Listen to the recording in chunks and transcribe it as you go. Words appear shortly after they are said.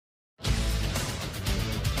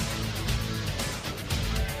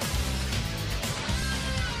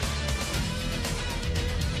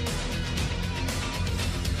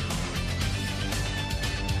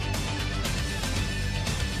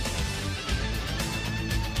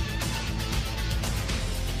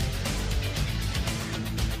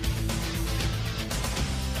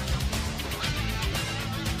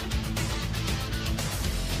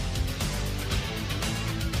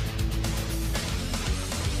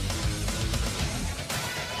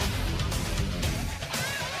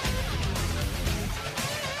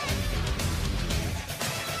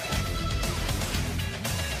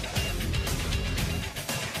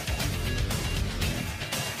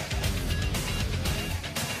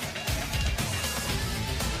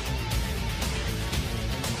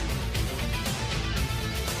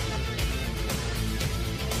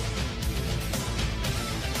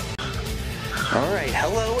Alright,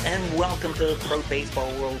 hello and welcome to the Pro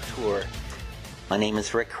Baseball World Tour. My name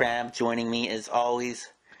is Rick Crabbe. Joining me as always,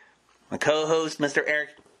 my co-host, Mr. Eric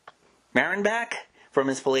Marinbach from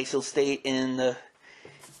his palatial estate in the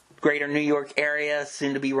greater New York area,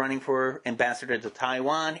 soon to be running for ambassador to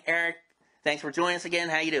Taiwan. Eric, thanks for joining us again.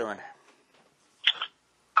 How you doing?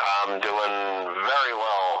 I'm doing very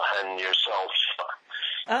well, and yourself?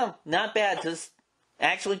 Oh, not bad. Just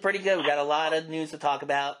actually pretty good. We got a lot of news to talk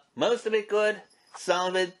about. Most of it good, some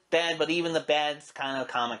of it bad, but even the bad's kind of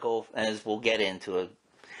comical, as we'll get into it.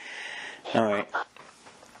 Alright.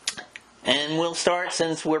 And we'll start,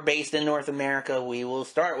 since we're based in North America, we will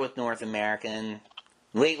start with North America. And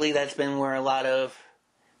lately that's been where a lot of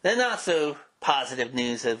the not-so-positive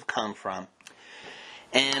news have come from.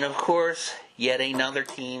 And, of course, yet another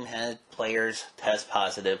team had players test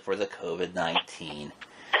positive for the COVID-19.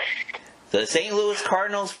 The St. Louis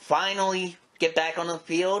Cardinals finally get back on the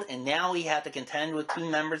field, and now we have to contend with two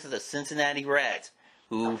members of the Cincinnati Reds,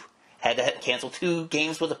 who had to cancel 2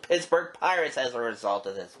 games with the Pittsburgh Pirates as a result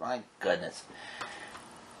of this. My goodness.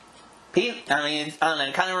 I don't know,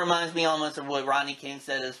 it kind of reminds me almost of what Rodney King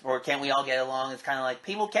said is for Can't We All Get Along? It's kind of like,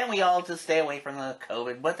 people, can't we all just stay away from the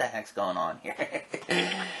COVID? What the heck's going on here? I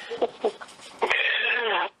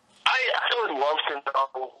would love to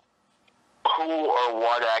know who or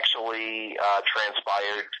what actually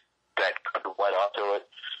transpired that led up to it.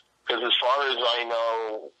 Because as far as I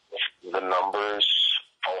know, the numbers,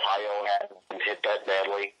 Ohio hadn't hit that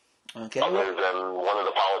badly, other than one of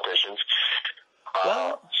the politicians.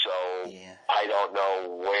 Yeah. I don't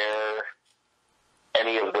know where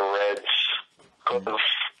any of the Reds could have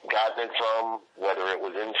gotten it from, whether it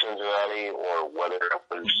was in Cincinnati or whether it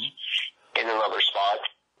was in another spot.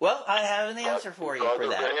 Well, I have an answer for you for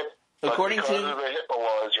that. Because of the HIPAA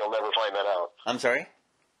laws, you'll never find that out. I'm sorry?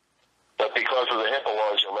 But because of the HIPAA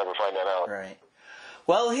laws, you'll never find that out. Right.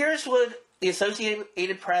 Well, here's what the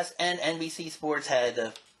Associated Press and NBC Sports had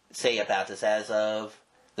to say about this as of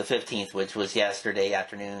the 15th, which was yesterday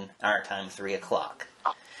afternoon, our time, 3 o'clock.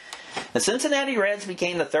 The Cincinnati Reds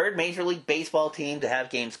became the third Major League Baseball team to have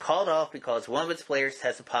games called off because one of its players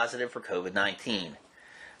tested positive for COVID-19.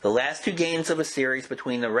 The last 2 games of a series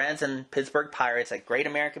between the Reds and Pittsburgh Pirates at Great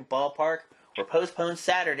American Ballpark were postponed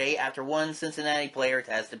Saturday after one Cincinnati player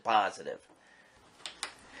tested positive.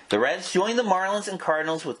 The Reds joined the Marlins and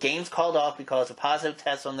Cardinals with games called off because of positive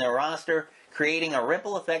tests on their roster, creating a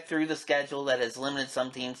ripple effect through the schedule that has limited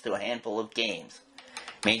some teams to a handful of games.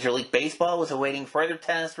 Major League Baseball was awaiting further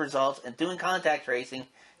test results and doing contact tracing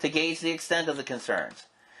to gauge the extent of the concerns.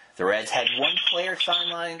 The Reds had one player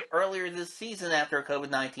sidelined earlier this season after a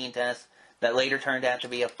COVID-19 test that later turned out to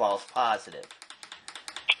be a false positive.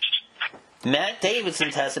 Matt Davidson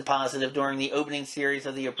tested positive during the opening series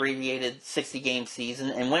of the abbreviated 60-game season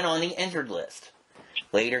and went on the injured list.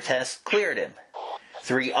 Later tests cleared him.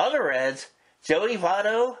 3 other Reds, Jody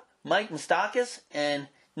Votto, Mike Moustakas, and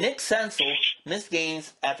Nick Senzel, missed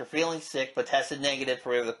games after feeling sick but tested negative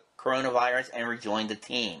for the coronavirus and rejoined the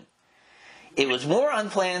team. It was more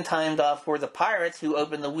unplanned timed off for the Pirates, who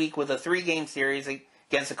opened the week with a 3-game series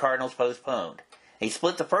against the Cardinals postponed. They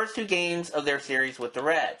split the first 2 games of their series with the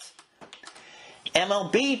Reds.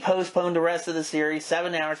 MLB postponed the rest of the series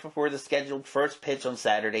 7 hours before the scheduled first pitch on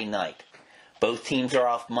Saturday night. Both teams are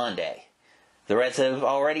off Monday. The Reds have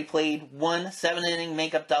already played one 7-inning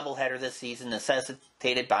makeup doubleheader this season,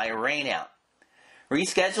 necessitated by a rainout.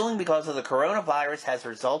 Rescheduling because of the coronavirus has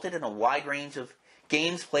resulted in a wide range of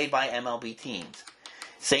games played by MLB teams.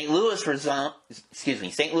 St. Louis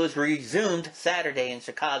resumed Saturday in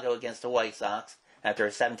Chicago against the White Sox after a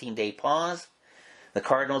 17-day pause. The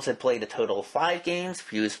Cardinals had played a total of 5 games,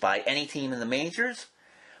 fewest by any team in the majors.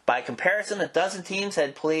 By comparison, a dozen teams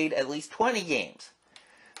had played at least 20 games.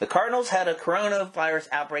 The Cardinals had a coronavirus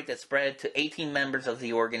outbreak that spread to 18 members of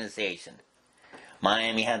the organization.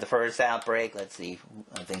 Miami had the first outbreak. Let's see.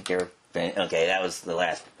 I think okay, that was the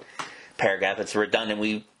last paragraph. It's redundant.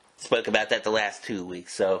 We spoke about that the last 2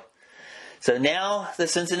 weeks. So now the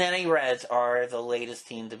Cincinnati Reds are the latest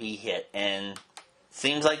team to be hit. And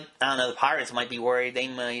seems like, I don't know, the Pirates might be worried. They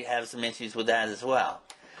might have some issues with that as well.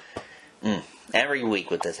 Every week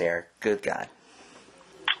with this, Eric. Good God.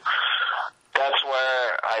 That's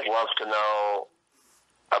where I'd love to know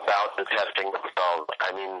about the testing themselves.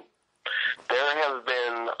 I mean, there have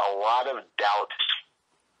been a lot of doubts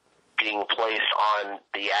being placed on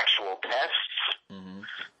the actual tests,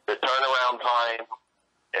 the turnaround time,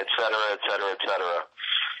 et cetera,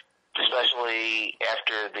 especially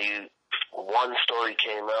after the one story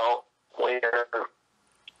came out where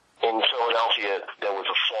in Philadelphia there was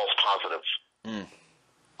a false positive.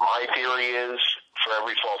 My theory is for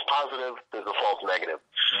every false positive, there's a false negative.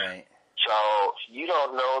 Right. So you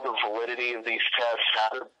don't know the validity of these tests, how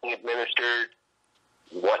they're being administered,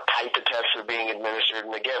 what type of tests are being administered.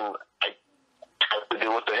 And again, I have to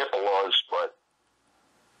do with the HIPAA laws, but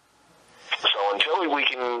so until we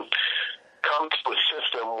can come to a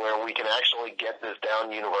system where we can actually get this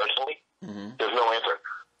down universally, there's no answer.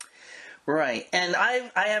 Right. And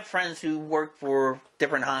I have friends who work for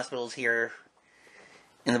different hospitals here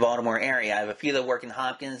in the Baltimore area. I have a few that work in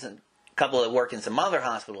Hopkins and a couple that work in some other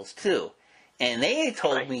hospitals too. And they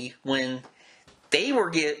told me when they were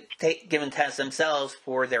given tests themselves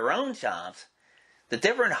for their own jobs, the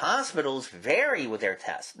different hospitals vary with their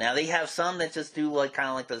tests. Now, they have some that just do kind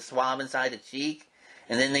of like the swab inside the cheek,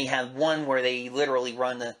 and then they have one where they literally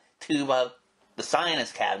run the tube up the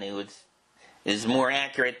sinus cavity, which is more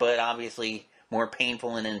accurate, but obviously more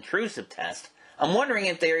painful and intrusive test. I'm wondering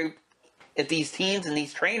if these teams and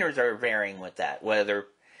these trainers are varying with that, whether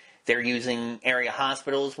they're using area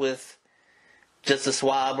hospitals with just a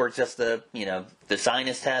swab or just the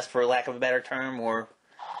sinus test, for lack of a better term, or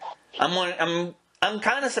I'm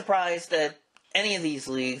kind of surprised that any of these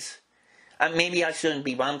leagues, maybe I shouldn't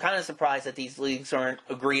be, but I'm kind of surprised that these leagues aren't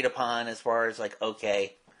agreed upon as far as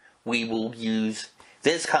okay, we will use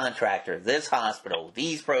this contractor, this hospital,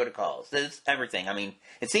 these protocols, this everything. I mean,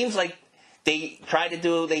 it seems like they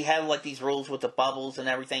have these rules with the bubbles and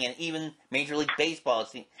everything, and even Major League Baseball,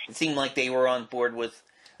 it seemed like they were on board with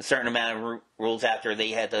a certain amount of rules after they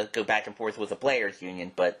had to go back and forth with the players'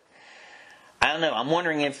 union, but I don't know. I'm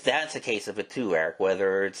wondering if that's a case of it too, Eric,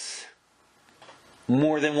 whether it's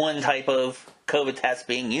more than one type of COVID test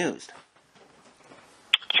being used.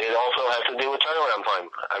 It also has to do with turnaround time.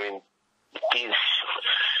 I mean, these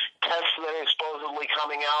tests that are supposedly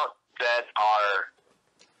coming out that are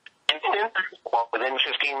instant, within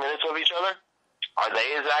 15 minutes of each other, are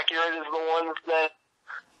they as accurate as the ones that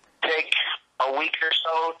take a week or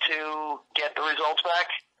so to get the results back?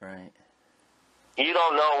 Right. You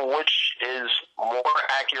don't know which is more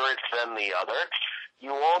accurate than the other.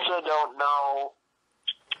 You also don't know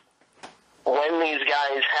when these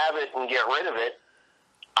guys have it and get rid of it.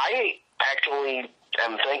 I actually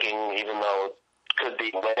am thinking, even though it could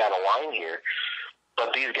be way out of line here,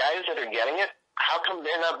 but these guys that are getting it, how come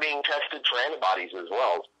they're not being tested for antibodies as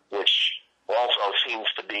well, which also seems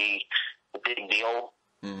to be a big deal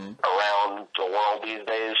around the world these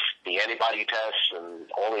days, the antibody tests and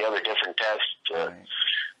all the other different tests to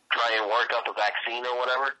try and work up a vaccine or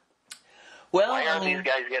whatever. Well, why aren't these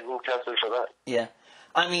guys getting tested for that? Yeah.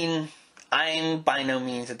 I mean, I'm by no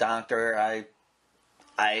means a doctor.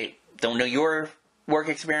 I don't know your work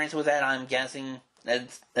experience with that. I'm guessing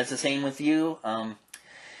that's the same with you. I'm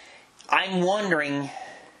wondering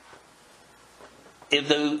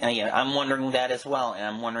I'm wondering that as well, and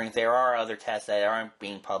I'm wondering if there are other tests that aren't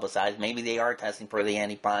being publicized. Maybe they are testing for the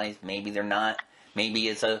antibodies. Maybe they're not. Maybe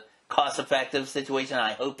it's a cost-effective situation.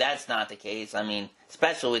 I hope that's not the case. I mean,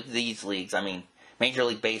 especially with these leagues. I mean, Major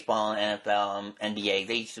League Baseball, NFL, NBA,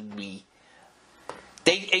 they should be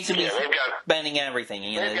spending everything.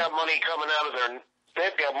 They've got money coming out of their.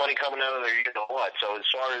 They've got money coming out of their. You know what? So as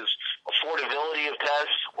far as affordability of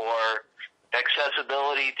tests or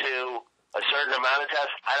accessibility to a certain amount of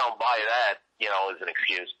tests, I don't buy that, as an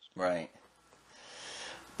excuse. Right.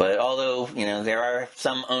 But although, there are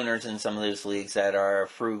some owners in some of those leagues that are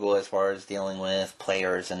frugal as far as dealing with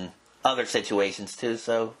players and other situations too,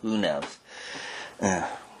 so who knows.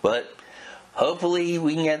 But hopefully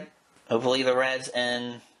hopefully the Reds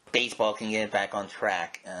and baseball can get back on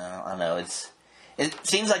track. I don't know, it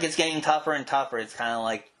seems like it's getting tougher and tougher. It's kind of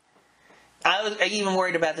like, I was even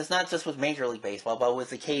worried about this, not just with Major League Baseball, but with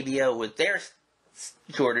the KBO, with their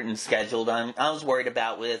shortened schedule. I was worried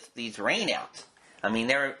about with these rainouts. I mean,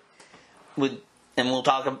 and we'll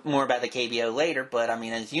talk more about the KBO later, but I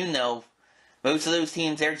mean, as you know, most of those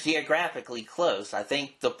teams, they're geographically close. I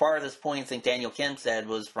think the farthest point, Daniel Kim said,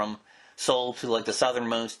 was from Seoul to the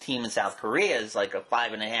southernmost team in South Korea is a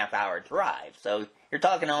 5.5 hour drive. So you're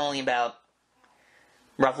talking only about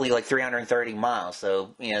roughly 330 miles.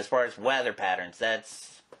 So, as far as weather patterns,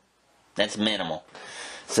 that's minimal.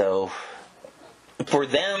 So, for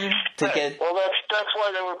them to get... Well, that's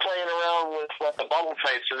why they were playing around with the bubble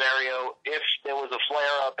type scenario. If there was a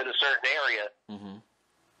flare-up in a certain area,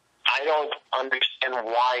 I don't understand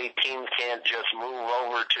why teams can't just move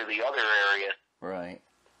over to the other area. Right.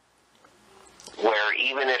 Where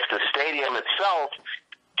even if the stadium itself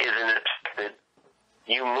isn't affected,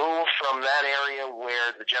 you move from that area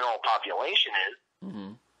where the general population is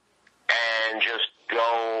and just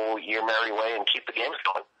go your merry way and keep the games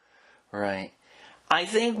going. Right. I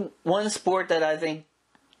think one sport that I think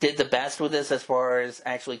did the best with this as far as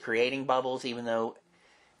actually creating bubbles, even though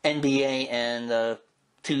NBA and the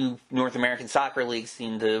two North American soccer leagues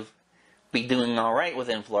seem to be doing all right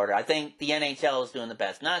within Florida. I think the NHL is doing the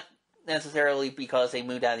best, not necessarily because they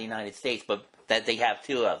moved out of the United States, but that they have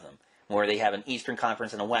two of them, where they have an Eastern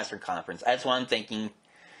Conference and a Western Conference. That's what I'm thinking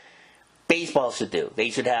baseball should do. They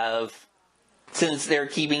should have, since they're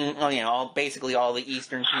keeping, basically all the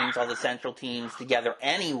Eastern teams, all the Central teams together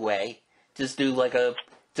anyway, just do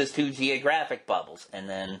just two geographic bubbles and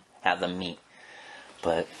then have them meet.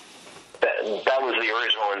 But that was the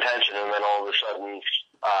original intention, and then all of a sudden,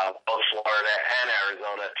 both Florida and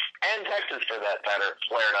Arizona, and Texas for that matter,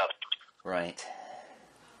 flared up. Right.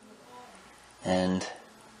 And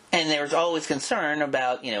there's always concern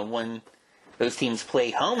about, when those teams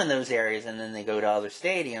play home in those areas and then they go to other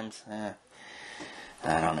stadiums. I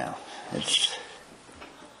don't know.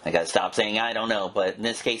 I gotta stop saying I don't know, but in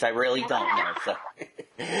this case I really don't know. So.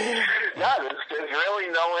 No, there's really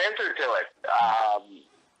no answer to it.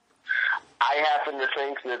 I happen to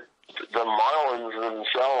think that the Marlins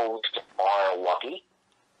themselves are lucky,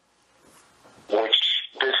 which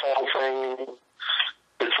this whole thing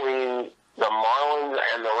between the Marlins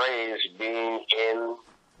and the Rays being in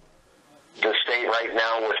the state right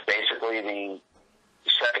now with basically the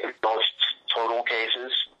second most total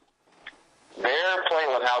cases, they're playing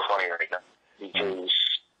with house money right now because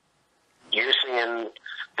you're seeing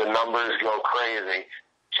the numbers go crazy.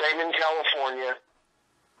 Same in California.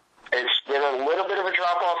 It's been a little bit of a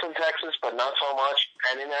drop-off in Texas, but not so much,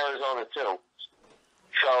 and in Arizona, too.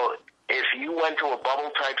 So if you went to a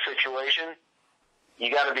bubble-type situation, you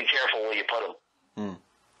got to be careful where you put them.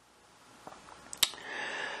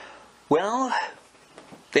 Well,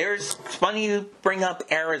 it's funny you bring up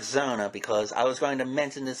Arizona, because I was going to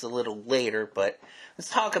mention this a little later, but let's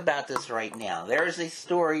talk about this right now. There's a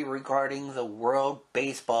story regarding the World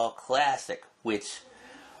Baseball Classic, which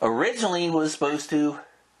originally was supposed to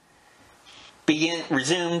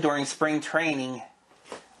resume during spring training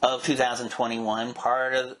of 2021,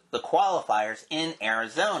 part of the qualifiers in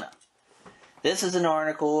Arizona. This is an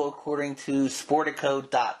article according to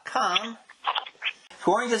Sportico.com.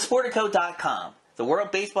 According to Sportico.com, the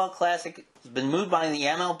World Baseball Classic has been moved by the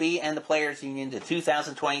MLB and the Players Union to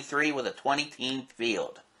 2023 with a 20-team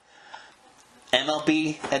field.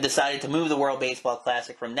 MLB had decided to move the World Baseball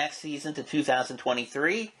Classic from next season to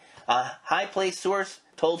 2023. A high-placed source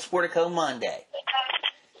told Sportico Monday.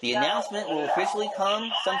 The announcement will officially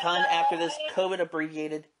come sometime after this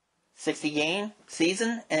COVID-abbreviated 60-game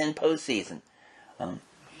season and postseason.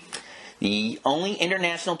 The only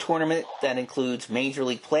international tournament that includes Major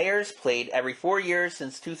League players, played every 4 years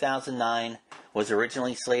since 2009, was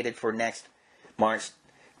originally slated for next March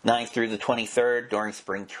 9th through the 23rd during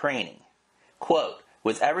spring training. Quote,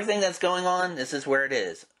 "With everything that's going on, this is where it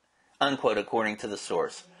is," unquote, according to the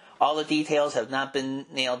source. All the details have not been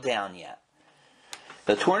nailed down yet.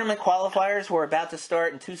 The tournament qualifiers were about to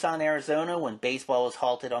start in Tucson, Arizona, when baseball was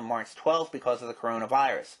halted on March 12th because of the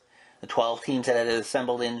coronavirus. The 12 teams that had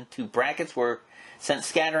assembled into brackets were sent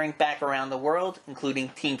scattering back around the world, including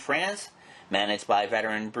Team France, managed by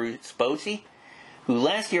veteran Bruce Bochy, who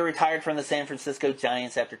last year retired from the San Francisco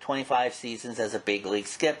Giants after 25 seasons as a big league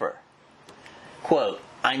skipper. Quote,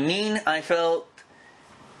 I felt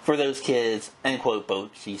for those kids, end quote,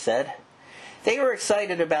 Bochy said. They were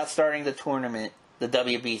excited about starting the tournament, the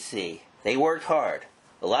WBC. They worked hard.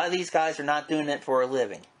 A lot of these guys are not doing it for a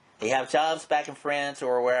living. They have jobs back in France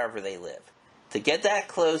or wherever they live. To get that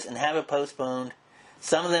close and have it postponed,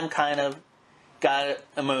 some of them kind of got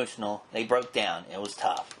emotional. They broke down. It was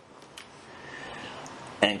tough.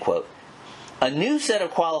 End quote. A new set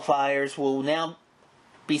of qualifiers will now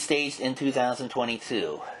be staged in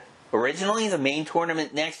 2022. Originally, the main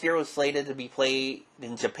tournament next year was slated to be played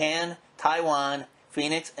in Japan, Taiwan,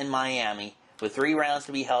 Phoenix, and Miami, with 3 rounds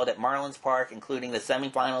to be held at Marlins Park, including the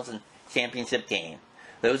semifinals and championship game.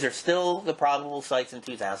 Those are still the probable sites in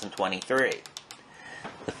 2023.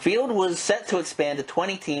 The field was set to expand to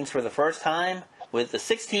 20 teams for the first time, with the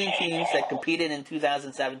 16 teams that competed in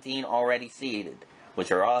 2017 already seeded,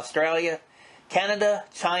 which are Australia, Canada,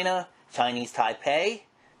 China, Chinese Taipei,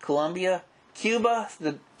 Colombia, Cuba,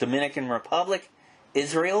 the Dominican Republic,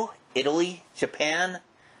 Israel, Italy, Japan,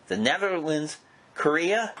 the Netherlands,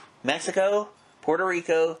 Korea, Mexico, Puerto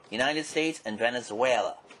Rico, United States, and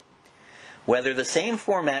Venezuela. Whether the same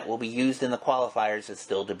format will be used in the qualifiers is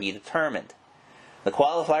still to be determined. The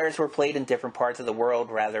qualifiers were played in different parts of the world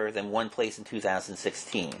rather than one place in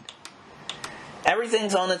 2016.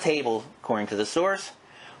 Everything's on the table, according to the source.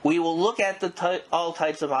 We will look at all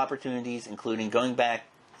types of opportunities, including going back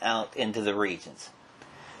out into the regions.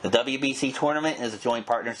 The WBC tournament is a joint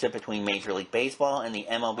partnership between Major League Baseball and the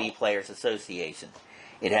MLB Players Association.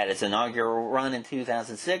 It had its inaugural run in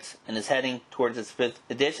 2006 and is heading towards its 5th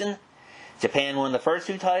edition. Japan won the first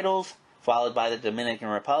 2 titles, followed by the Dominican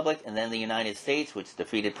Republic and then the United States, which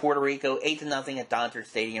defeated Puerto Rico 8-0 at Dodger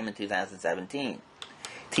Stadium in 2017.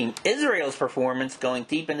 Team Israel's performance, going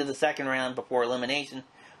deep into the second round before elimination,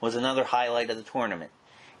 was another highlight of the tournament.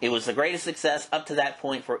 It was the greatest success up to that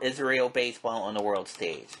point for Israel baseball on the world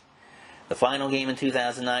stage. The final game in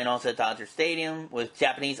 2009, also at Dodger Stadium, with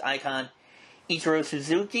Japanese icon Ichiro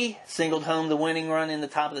Suzuki singled home the winning run in the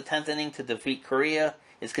top of the 10th inning to defeat Korea,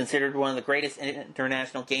 is considered one of the greatest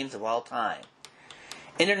international games of all time.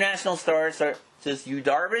 International stars such as Yu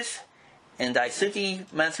Darvish and Daisuke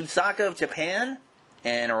Matsusaka of Japan,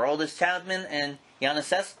 and Aroldis Chapman and Yoenis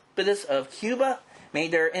Cespedes of Cuba made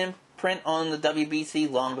their imprint on the WBC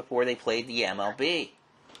long before they played the MLB.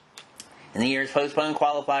 In the year's postponed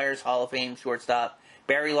qualifiers, Hall of Fame shortstop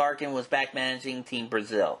Barry Larkin was back managing Team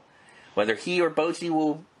Brazil. Whether he or Bochy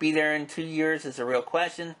will be there in 2 years is a real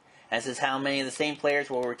question, as is how many of the same players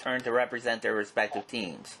will return to represent their respective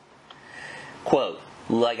teams. Quote,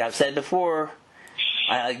 "Like I've said before,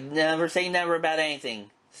 I never say never about anything,"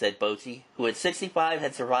 said Bochy, who at 65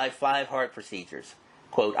 had survived 5 heart procedures.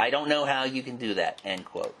 Quote, "I don't know how you can do that," end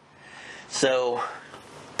quote. So,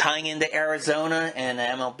 tying into Arizona and the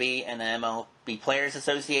MLB and the MLB Players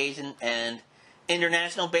Association and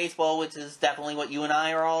international baseball, which is definitely what you and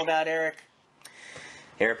I are all about, Eric.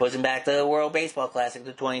 They're pushing back the World Baseball Classic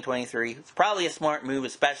to 2023. It's probably a smart move,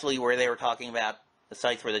 especially where they were talking about the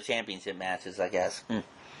sites for the championship matches, I guess. Well,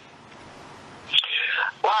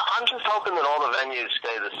 I'm just hoping that all the venues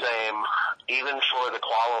stay the same, even for the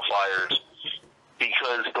qualifiers,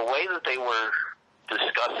 because the way that they were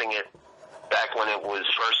discussing it back when it was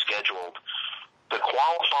first scheduled, the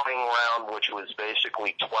qualifying round, which was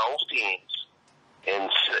basically 12 teams in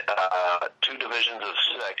 2 divisions of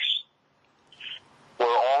 6, were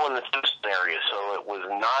all in the Houston area, so it was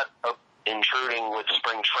not intruding with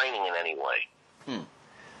spring training in any way.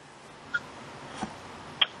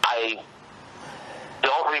 I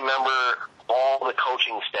don't remember all the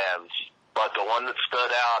coaching staffs, but the one that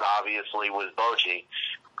stood out, obviously, was Bochy.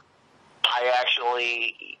 I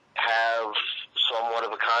actually have somewhat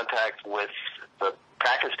of a contact with the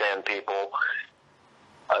Pakistan people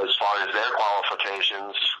as far as their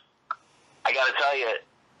qualifications. I got to tell you,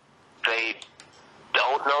 they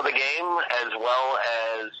don't know the game as well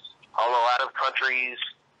as a lot of countries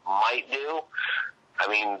might do. I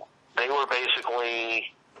mean, they were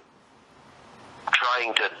basically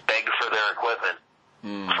trying to beg for their equipment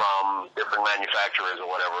from different manufacturers or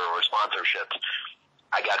whatever, or sponsorships.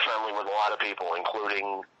 I got friendly with a lot of people,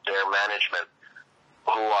 including their management,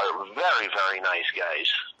 who are very, very nice guys.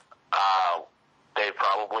 They've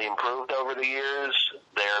probably improved over the years.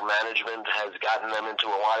 Their management has gotten them into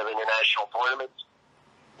a lot of international tournaments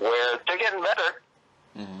where they're getting better.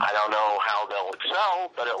 I don't know how they'll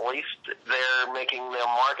excel, but at least they're making their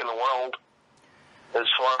mark in the world as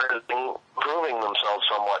far as improving themselves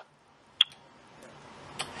somewhat.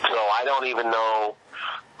 So I don't even know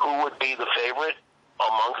who would be the favorite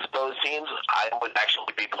amongst those teams. I would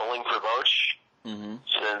actually be pulling for Boch,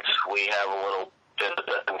 since we have a little bit of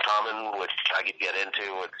that in common, which I could get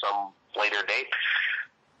into at some later date.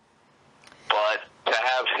 But to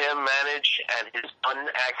have him manage and his son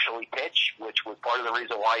actually pitch, which was part of the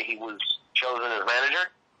reason why he was chosen as manager,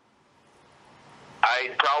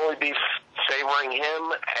 I'd probably be favoring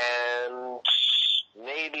him and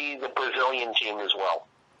maybe the Brazilian team as well.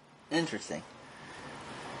 Interesting.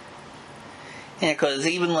 Yeah, because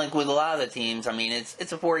even like with a lot of the teams, I mean,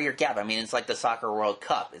 it's a 4-year gap. I mean, it's like the Soccer World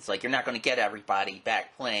Cup. It's like you're not going to get everybody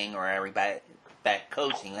back playing or everybody back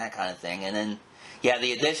coaching, that kind of thing. And then you have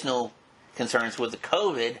the additional concerns with the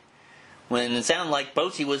COVID, when it sounded like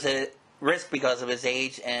Bochy was at risk because of his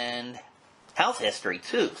age and health history,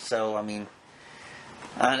 too. So, I mean,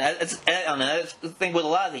 I don't know. I think with a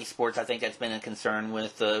lot of these sports, I think that's been a concern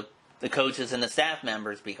with the coaches and the staff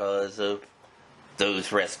members because of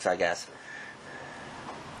those risks, I guess.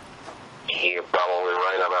 You're probably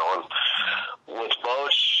right on that one. With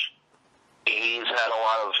Boch, he's had a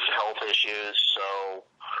lot of health issues, so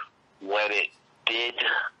when it did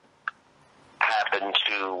happen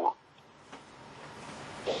to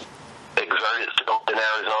exert itself in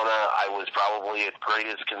Arizona, I was probably at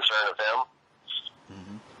greatest concern of him.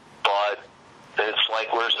 But it's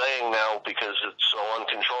like we're saying now, because it's so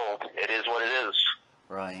uncontrolled, it is what it is.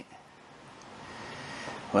 Right.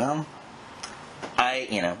 Well,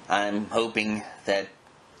 I'm hoping that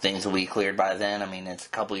things will be cleared by then. I mean, it's a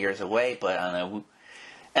couple years away, but I don't know.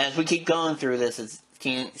 As we keep going through this, it's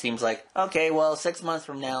seems like, okay, well, 6 months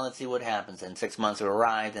from now, let's see what happens. And 6 months have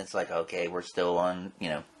arrived, and it's like, okay, we're still on,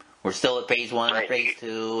 we're still at phase 1, right. phase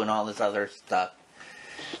 2, and all this other stuff.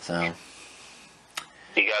 So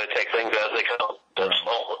you got to take things as they come. That's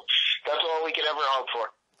all we can ever hope for.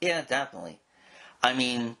 Yeah, definitely. I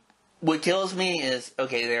mean, what kills me is,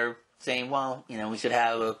 okay, they're saying, well, we should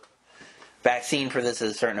have a vaccine for this at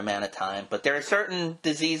a certain amount of time, but there are certain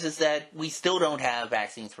diseases that we still don't have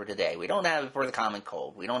vaccines for today. We don't have it for the common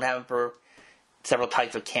cold. We don't have it for several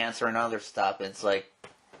types of cancer and other stuff. It's like,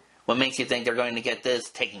 what makes you think they're going to get this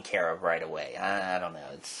taken care of right away? I don't know.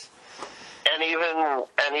 And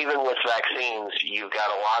even with vaccines, you've got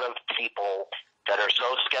a lot of people that are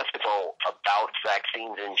so skeptical about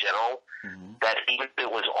vaccines in general that even if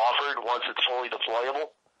it was offered once it's fully deployable,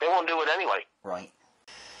 they won't do it anyway. Right.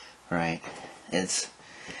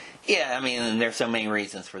 And there's so many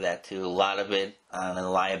reasons for that too. A lot of it on the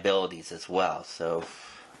liabilities as well. So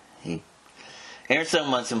there's so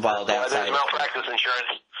much involved outside. There's malpractice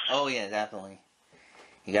insurance. Oh yeah, definitely.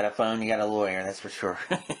 You got a phone, you got a lawyer, that's for sure.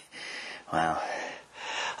 Wow.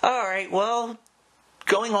 All right, well,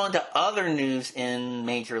 going on to other news in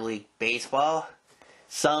Major League Baseball,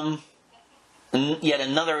 yet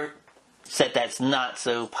another set that's not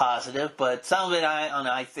so positive, but some of it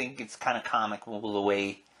I think it's kind of comical the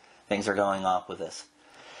way things are going off with this.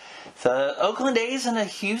 The Oakland A's and the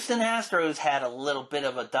Houston Astros had a little bit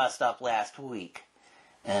of a dust-up last week.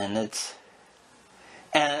 And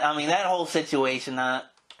that whole situation,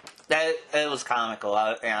 it was comical.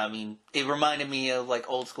 It reminded me of like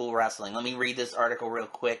old school wrestling. Let me read this article real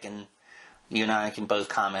quick, and you and I can both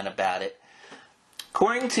comment about it.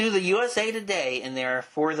 According to the USA Today, in their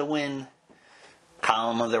For the Win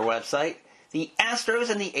column of their website, the Astros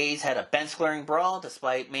and the A's had a bench-clearing brawl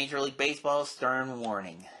despite Major League Baseball's stern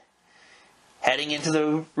warning. Heading into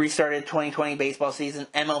the restarted 2020 baseball season,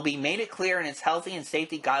 MLB made it clear in its healthy and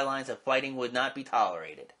safety guidelines that fighting would not be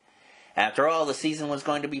tolerated. After all, the season was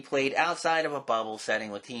going to be played outside of a bubble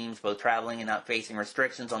setting with teams both traveling and not facing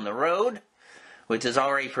restrictions on the road, which is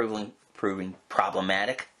already proving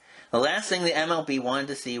problematic. The last thing the MLB wanted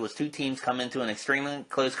to see was two teams come into an extremely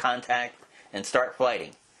close contact and start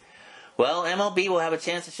fighting. Well, MLB will have a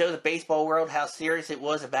chance to show the baseball world how serious it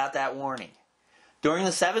was about that warning. During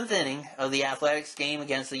the 7th inning of the Athletics game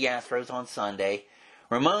against the Astros on Sunday,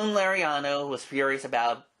 Ramon Laureano was furious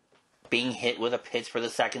about being hit with a pitch for the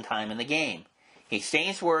second time in the game. He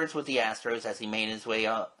exchanged words with the Astros as he made his way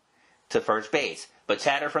up to first base, but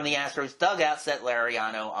chatter from the Astros dugout set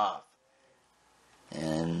Laureano off.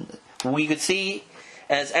 And we could see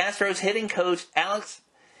as Astros hitting coach Alex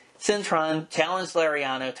Cintron challenged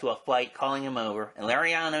Laureano to a fight, calling him over, and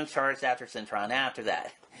Laureano charged after Cintron after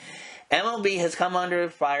that. MLB has come under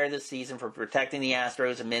fire this season for protecting the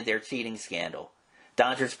Astros amid their cheating scandal.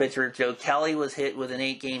 Dodgers pitcher Joe Kelly was hit with an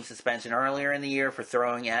 8-game suspension earlier in the year for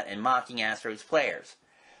throwing at and mocking Astros players.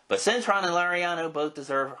 But Cintron and Laureano both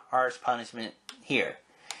deserve harsh punishment here.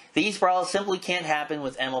 These brawls simply can't happen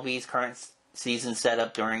with MLB's current season set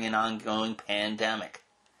up during an ongoing pandemic.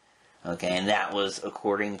 Okay, and that was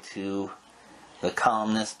according to the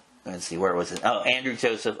columnist, let's see, where was it? Oh, Andrew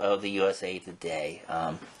Joseph of the USA Today.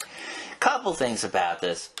 Couple things about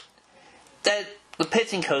this. That the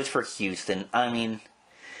pitching coach for Houston, the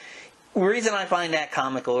reason I find that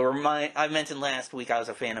comical, I mentioned last week I was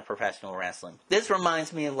a fan of professional wrestling. This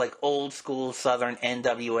reminds me of like old school Southern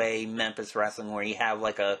NWA Memphis wrestling where you have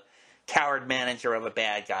like a coward manager of a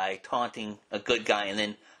bad guy taunting a good guy and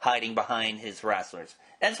then hiding behind his wrestlers.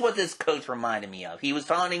 That's what this coach reminded me of. He was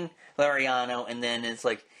taunting Laureano and then it's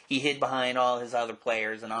like he hid behind all his other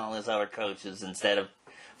players and all his other coaches instead of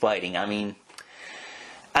fighting. I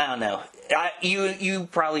don't know. You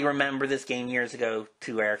probably remember this game years ago,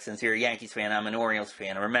 too, Eric, since you're a Yankees fan. I'm an Orioles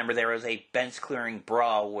fan. I remember there was a bench-clearing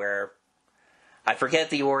brawl where, I forget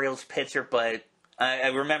the Orioles pitcher, but I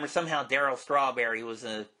remember somehow Darryl Strawberry was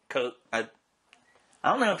a coach. I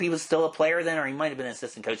don't know if he was still a player then, or he might have been an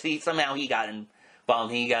assistant coach. Somehow he got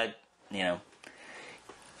involved. He got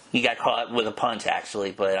caught with a punch,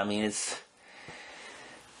 actually. But,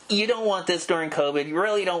 you don't want this during COVID. You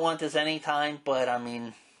really don't want this anytime, but I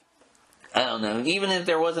don't know. Even if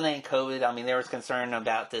there wasn't any COVID, there was concern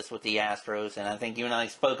about this with the Astros, and I think you and I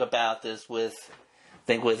spoke about this with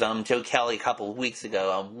Joe Kelly a couple of weeks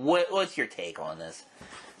ago. What's your take on this?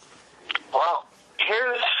 Well,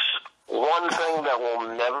 here's one thing that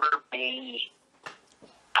will never be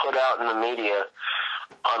put out in the media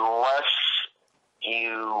unless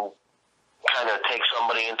you kind of take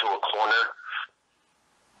somebody into a corner.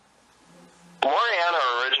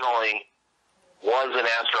 Laureano originally was an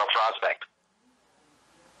Astro prospect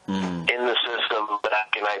in the system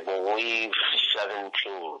and I believe 17.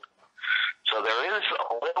 So there is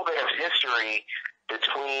a little bit of history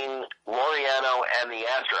between Laureano and the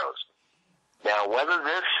Astros. Now, whether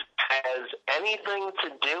this has anything to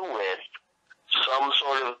do with some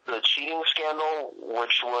sort of the cheating scandal,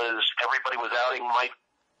 which was everybody was outing Mike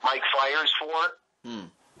Fiers for,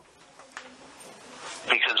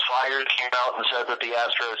 because Fiers came out and said that the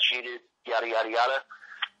Astros cheated, yada, yada, yada.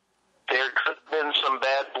 There could have been some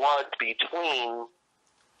bad blood between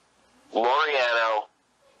Laureano,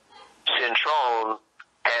 Cintron,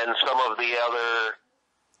 and some of the other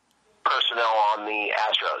personnel on the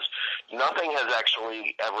Astros. Nothing has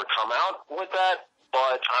actually ever come out with that,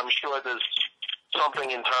 but I'm sure there's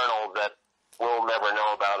something internal that we'll never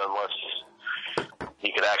know about unless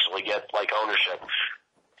you could actually get, like, ownership.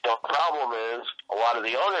 The problem is a lot of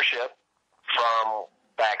the ownership from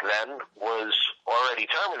back then was already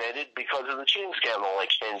terminated because of the cheating scandal,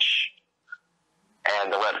 like Finch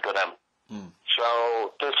and the rest of them.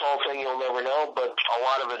 So this whole thing you'll never know, but a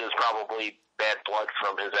lot of it is probably bad blood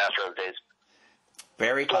from his Astros days.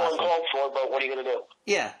 Very possible. Still uncalled for, but what are you going to do?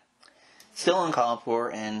 Yeah. Still uncalled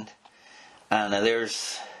for, and I don't know,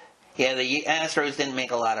 the Astros didn't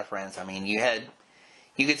make a lot of friends. I mean, you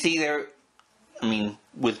could see there, I mean,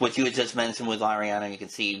 with what you had just mentioned with Laureano, you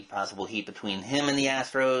could see possible heat between him and the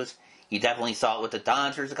Astros. You definitely saw it with the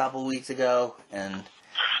Dodgers a couple of weeks ago, and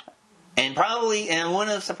it wouldn't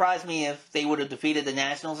have surprised me if they would have defeated the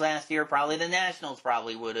Nationals last year. Probably the Nationals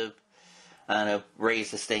would have, I don't know,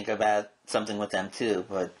 raised a stink about something with them too,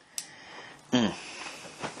 but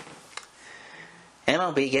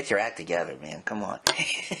MLB, get your act together, man. Come on.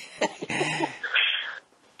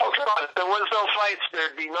 If there was no fights,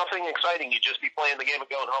 there'd be nothing exciting. You'd just be playing the game and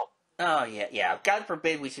going home. Oh, yeah. God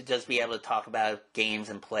forbid we should just be able to talk about games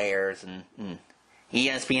and players, and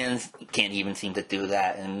ESPN can't even seem to do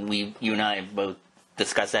that, and you and I both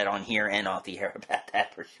discussed that on here and off the air about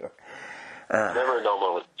that for sure. Never a dull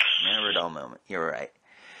moment. Never a dull moment. You're right.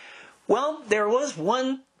 Well, there was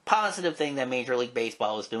one positive thing that Major League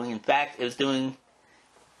Baseball was doing. In fact, it was doing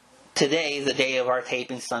today, the day of our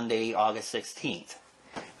taping, Sunday, August 16th.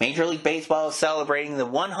 Major League Baseball is celebrating the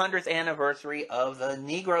 100th anniversary of the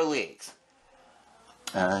Negro Leagues.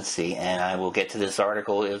 Let's see, and I will get to this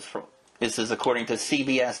article. This is according to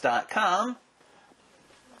CBS.com.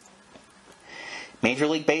 Major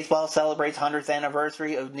League Baseball celebrates 100th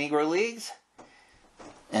anniversary of Negro Leagues.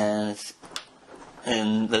 And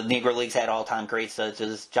the Negro Leagues had all-time greats such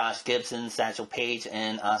as Josh Gibson, Satchel Paige,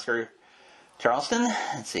 and Oscar Charleston.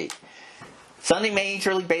 Let's see. Sunday,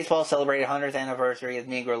 Major League Baseball celebrated 100th anniversary of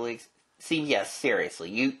Negro Leagues. See, yes,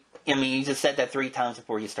 seriously. You just said that 3 times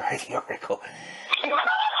before you started the article.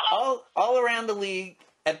 All around the league,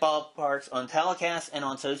 at ballparks, on telecasts, and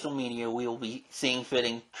on social media, we will be seeing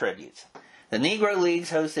fitting tributes. The Negro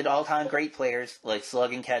Leagues hosted all-time great players like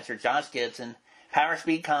slug and catcher Josh Gibson, power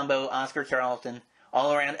speed combo Oscar Charleston,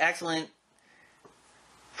 all-around excellent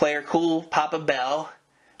player Cool Papa Bell,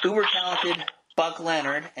 uber talented Buck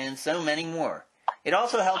Leonard, and so many more. It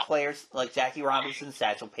also helped players like Jackie Robinson,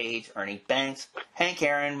 Satchel Paige, Ernie Banks, Hank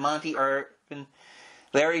Aaron, Monty Irvin,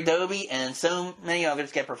 Larry Doby, and so many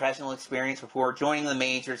others get professional experience before joining the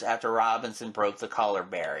majors after Robinson broke the color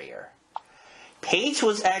barrier. Paige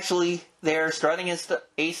was actually there strutting his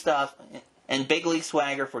ace stuff and big league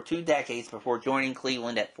swagger for 2 decades before joining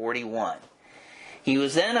Cleveland at 41. He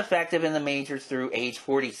was then effective in the majors through age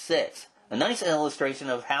 46. A nice illustration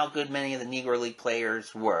of how good many of the Negro League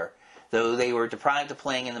players were, though they were deprived of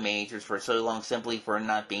playing in the majors for so long simply for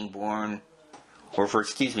not being born, or for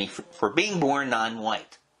being born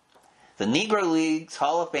non-white. The Negro League's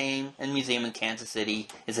Hall of Fame and Museum in Kansas City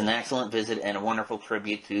is an excellent visit and a wonderful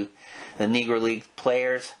tribute to the Negro League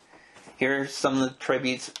players. Here are some of the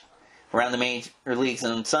tributes around the Major Leagues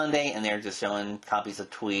on Sunday, and they're just showing copies of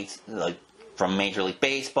tweets like from Major League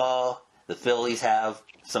Baseball. The Phillies have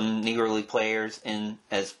some Negro League players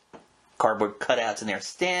as cardboard cutouts in their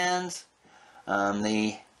stands.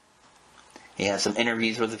 They have some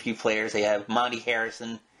interviews with a few players. They have Monty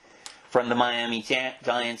Harrison from the Miami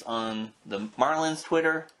Giants on the Marlins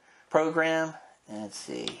Twitter program. Let's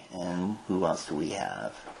see, and who else do we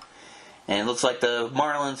have? And it looks like the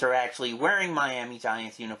Marlins are actually wearing Miami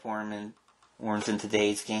Giants uniforms in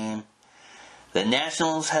today's game. The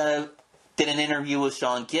Nationals did an interview with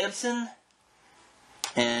Sean Gibson.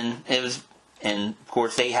 And of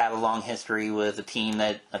course they have a long history with a team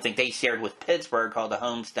that I think they shared with Pittsburgh called the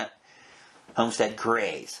Homestead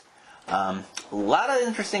Grays. A lot of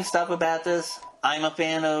interesting stuff about this. I'm a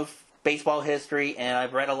fan of baseball history, and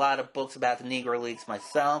I've read a lot of books about the Negro Leagues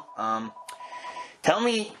myself. Tell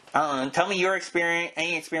me your experience,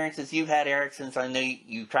 any experiences you've had, Eric, since I know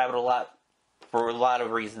you traveled a lot for a lot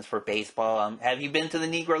of reasons for baseball. Have you been to the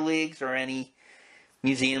Negro Leagues or any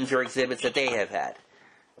museums or exhibits that they have had?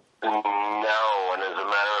 No, and as a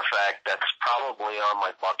matter of fact, that's probably on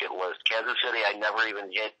my bucket list. Kansas City, I never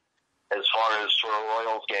even hit as far as for a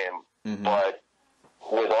Royals game, but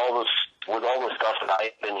with all the stuff that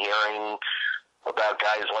I've been hearing about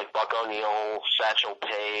guys like Buck O'Neil, Satchel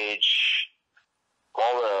Paige,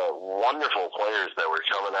 all the wonderful players that were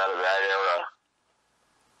coming out of that era,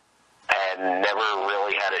 and never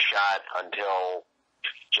really had a shot until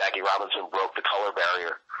Jackie Robinson broke the color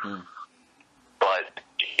barrier. But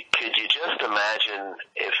could you just imagine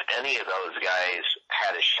if any of those guys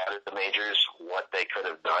had a shot at the majors, what they could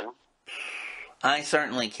have done? I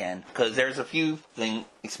certainly can, because there's a few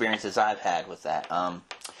experiences I've had with that.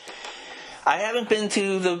 I haven't been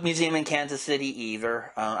to the museum in Kansas City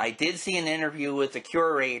either. I did see an interview with the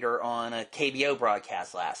curator on a KBO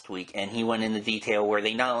broadcast last week, and he went into detail where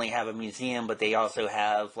they not only have a museum, but they also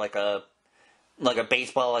have like a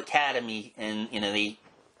baseball academy, and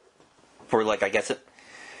for I guess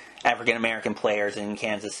African American players in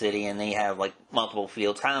Kansas City, and they have like multiple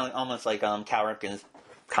fields, kind of almost like Cal Ripken's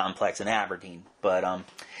complex in Aberdeen. But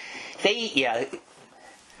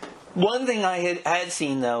one thing I had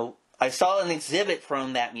seen though. I saw an exhibit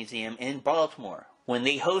from that museum in Baltimore. When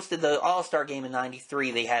they hosted the All-Star Game in '93,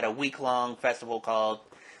 they had a week-long festival called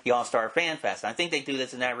the All-Star Fan Fest. I think they do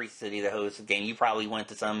this in every city that hosts a game. You probably went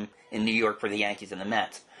to some in New York for the Yankees and the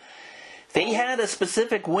Mets. They had a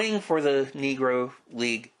specific wing for the Negro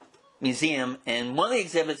League Museum, and one of the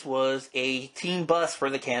exhibits was a team bus for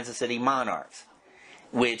the Kansas City Monarchs,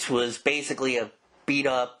 which was basically a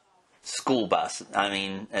beat-up school bus. It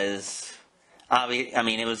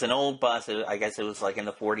was an old bus. I guess it was like in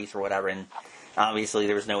the 40s or whatever, and obviously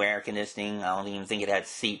there was no air conditioning. I don't even think it had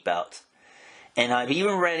seat belts. And I've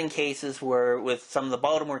even read in cases where with some of the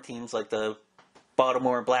Baltimore teams, like the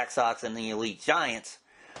Baltimore Black Sox and the Elite Giants,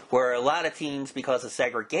 where a lot of teams, because of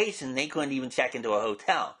segregation, they couldn't even check into a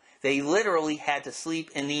hotel. They literally had to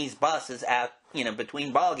sleep in these buses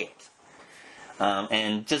between ball games.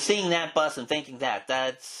 And just seeing that bus and thinking that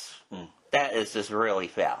is just really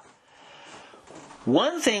foul.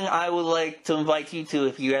 One thing I would like to invite you to,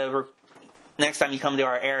 if you ever, next time you come to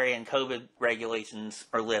our area and COVID regulations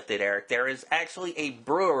are lifted, Eric, there is actually a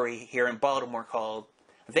brewery here in Baltimore called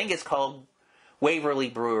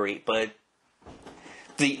Waverly Brewery, but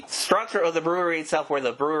the structure of the brewery itself, where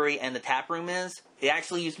the brewery and the tap room is, it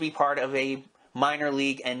actually used to be part of a minor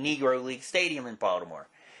league and Negro League stadium in Baltimore.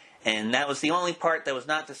 And that was the only part that was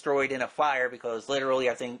not destroyed in a fire, because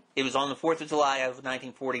literally, I think it was on the 4th of July of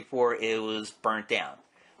 1944, it was burnt down.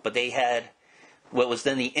 But they had what was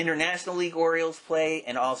then the International League Orioles play,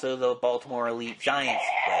 and also the Baltimore Elite Giants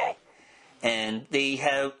play. And they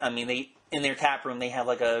have, in their tap room, they have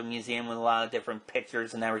like a museum with a lot of different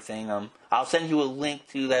pictures and everything. I'll send you a link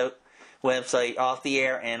to that website off the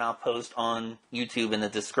air, and I'll post on YouTube in the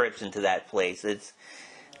description to that place. It's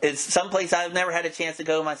someplace I've never had a chance to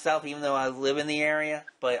go myself, even though I live in the area,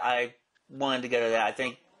 but I wanted to go to that. I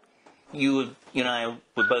think you and I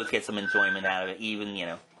would both get some enjoyment out of it, even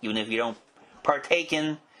if you don't partake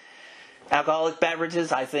in alcoholic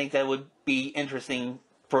beverages. I think that would be interesting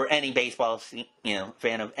for any baseball,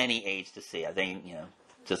 fan of any age to see. I think,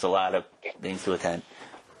 just a lot of things to attend.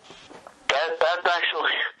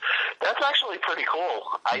 That's actually pretty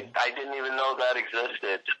cool. I didn't even know that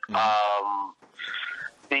existed.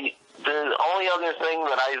 The only other thing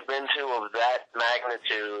that I've been to of that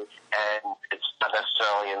magnitude, and it's not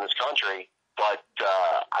necessarily in this country, but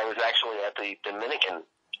I was actually at the Dominican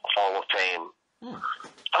Hall of Fame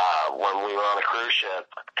when we were on a cruise ship,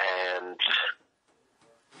 and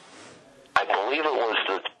I believe it was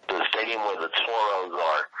the stadium where the Toros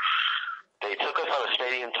are. They took us on a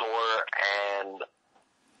stadium tour, and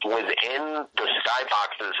within the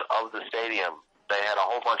skyboxes of the stadium, they had a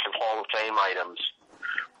whole bunch of Hall of Fame items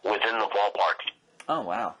within the ballpark. Oh,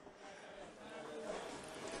 wow.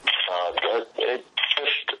 It's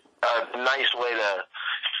just a nice way to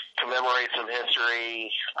commemorate some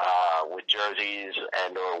history with jerseys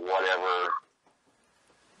and or whatever.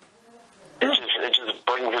 It just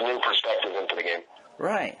brings a new perspective into the game.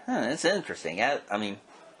 Right. That's interesting. Now,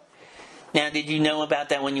 did you know about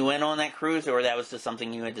that when you went on that cruise, or that was just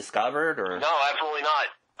something you had discovered? Or no, absolutely not.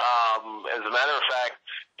 As a matter of fact,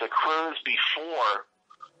 the cruise before,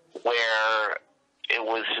 where it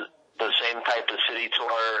was the same type of city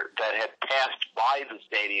tour that had passed by the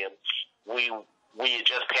stadium, we had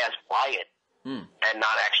just passed by it and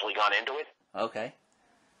not actually gone into it. Okay.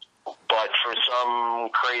 But for some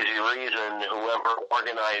crazy reason, whoever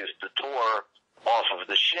organized the tour off of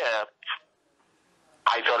the ship,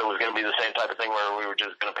 I thought it was going to be the same type of thing where we were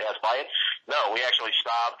just going to pass by it. No, we actually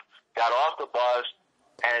stopped, got off the bus,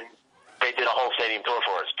 and they did a whole stadium tour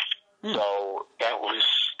for us. So that was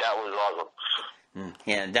awesome.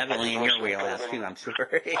 Yeah, definitely in your wheelhouse too, I'm sure.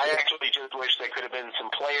 I actually just wish there could have been some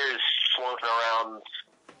players floating around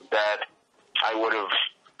that I would have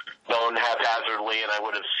known haphazardly, and I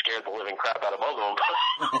would have scared the living crap out of both of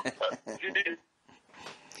them.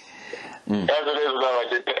 As it is, though, I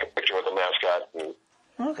did take a picture with the mascot.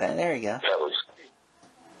 Okay, there you go. That was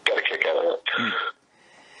got a kick out of it.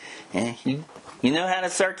 Yeah, you know how to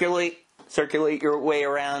circulate your way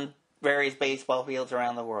around various baseball fields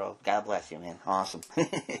around the world. God bless you, man. Awesome. All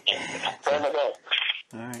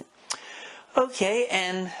right. Okay,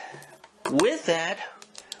 and with that,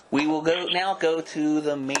 we will go to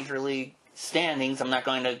the Major League standings. I'm not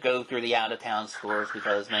going to go through the out-of-town scores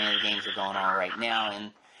because many of the games are going on right now,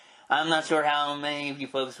 and I'm not sure how many of you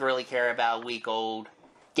folks really care about week-old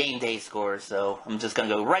game day scores, so I'm just going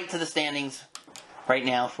to go right to the standings right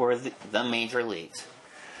now for the Major Leagues.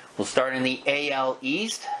 We'll start in the AL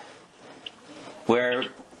East, where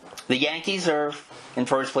the Yankees are in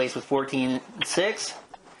first place with 14-6.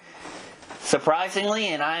 Surprisingly,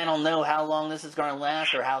 and I don't know how long this is going to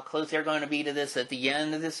last or how close they're going to be to this at the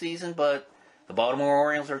end of the season, but the Baltimore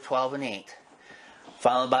Orioles are 12-8.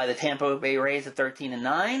 Followed by the Tampa Bay Rays at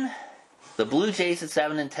 13-9, the Blue Jays at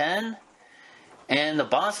 7-10, and the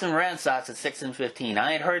Boston Red Sox at 6-15.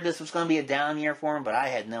 I had heard this was going to be a down year for them, but I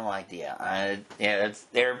had no idea.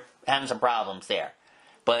 They're having some problems there.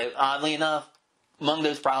 But oddly enough, among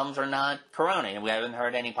those problems are not Corona, and we haven't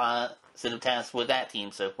heard any positive tests with that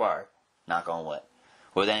team so far. Knock on wood.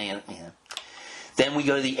 With any, Then we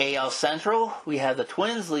go to the AL Central. We have the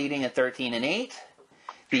Twins leading at 13-8.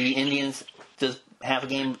 The Indians just half a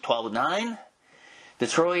game, 12-9.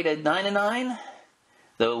 Detroit at 9-9.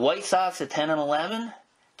 The White Sox at 10-11.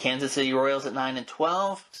 Kansas City Royals at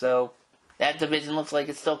 9-12. So that division looks like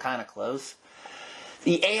it's still kind of close.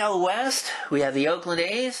 The AL West, we have the Oakland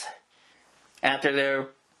A's after their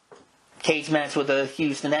cage match with the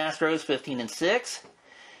Houston Astros, 15-6.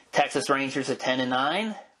 Texas Rangers at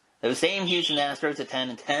 10-9. Those same Houston Astros at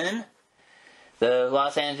 10-10. The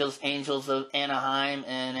Los Angeles Angels of Anaheim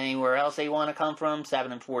and anywhere else they want to come from,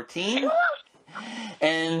 7-14.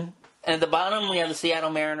 And at the bottom, we have the Seattle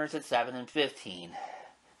Mariners at 7-15.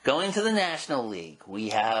 Going to the National League, we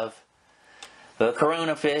have the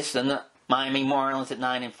Corona Fish, the Miami Marlins at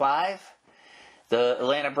 9-5. The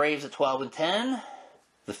Atlanta Braves at 12-10.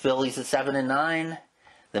 The Phillies at 7-9.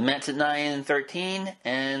 The Mets at 9-13,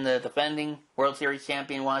 and the defending World Series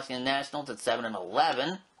champion Washington Nationals at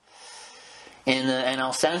 7-11. In the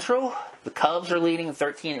NL Central, the Cubs are leading at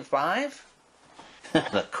 13-5.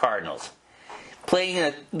 The Cardinals playing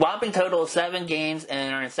a whopping total of 7 games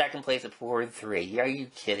and are in second place at 4-3. Are you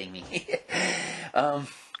kidding me?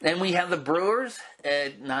 Then we have the Brewers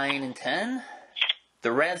at 9-10,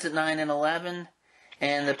 the Reds at 9-11,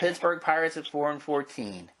 and the Pittsburgh Pirates at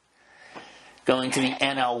 4-14. Going to the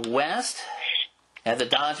NL West, at the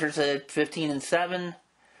Dodgers at 15-7,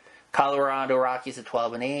 Colorado Rockies at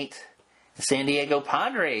 12-8, the San Diego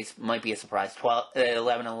Padres might be a surprise,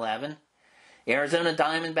 11-11, Arizona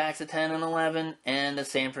Diamondbacks at 10-11, and the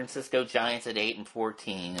San Francisco Giants at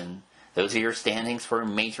 8-14. And those are your standings for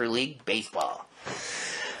Major League Baseball.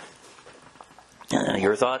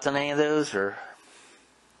 Your thoughts on any of those, or?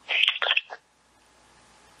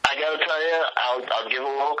 I gotta tell you, I'll give a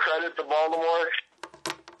little credit to Baltimore.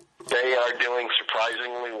 They are doing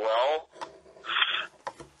surprisingly well.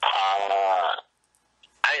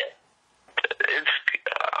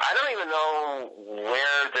 I don't even know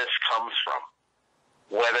where this comes from.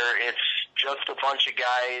 Whether it's just a bunch of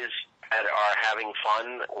guys that are having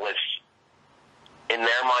fun with, in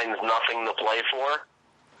their minds, nothing to play for.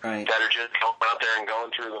 Right. That are just going out there and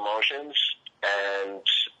going through the motions and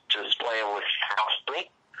just playing with house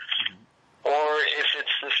money. Or if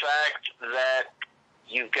it's the fact that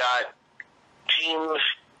you've got teams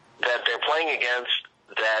that they're playing against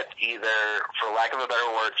that either, for lack of a better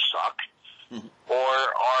word, suck, or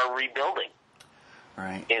are rebuilding.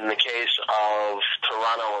 Right. In the case of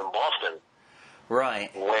Toronto and Boston. Right.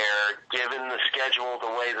 Where, given the schedule the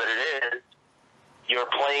way that it is, you're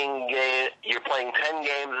playing 10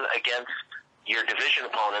 games against your division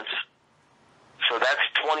opponents. So that's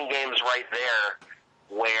 20 games right there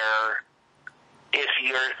where if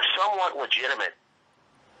you're somewhat legitimate,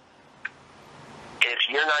 if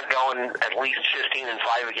you're not going at least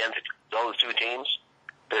 15-5 against those two teams,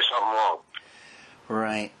 there's something wrong.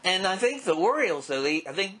 Right. And I think the Orioles, though, I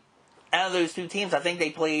think out of those two teams, I think they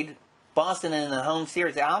played Boston in the home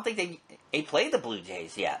series. I don't think they played the Blue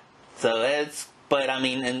Jays yet. So it's, but I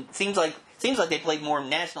mean, and it seems like they played more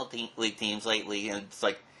National League teams lately. And it's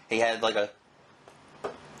like they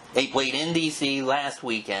played in DC last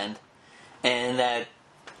weekend, and that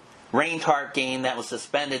rain tarp game that was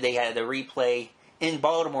suspended, they had to replay in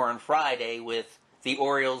Baltimore on Friday with the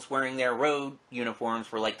Orioles wearing their road uniforms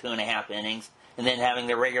for like 2.5 innings, and then having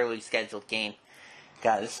their regularly scheduled game.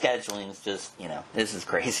 God, this scheduling is just, this is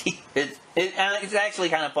crazy. It's actually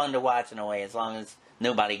kind of fun to watch in a way, as long as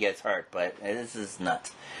nobody gets hurt, but this is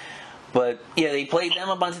nuts. But, yeah, they played them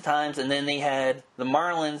a bunch of times, and then they had the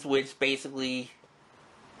Marlins, which basically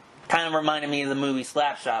kind of reminded me of the movie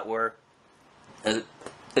Slapshot, where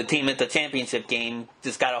the team at the championship game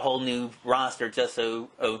just got a whole new roster just so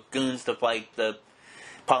goons to fight the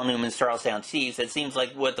Paul Newman's Charlestown Chiefs. It seems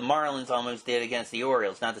like what the Marlins almost did against the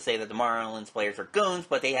Orioles. Not to say that the Marlins players are goons,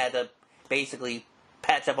 but they had to basically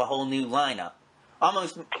patch up a whole new lineup.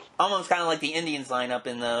 Almost kind of like the Indians lineup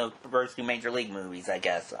in the first two Major League movies, I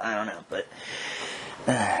guess. I don't know, but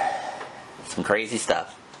some crazy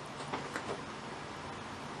stuff.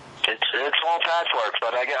 It's all patchwork,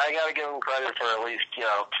 but I got to give them credit for at least,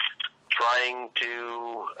 trying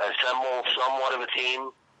to assemble somewhat of a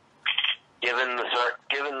team, given the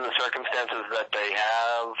circumstances that they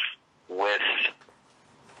have with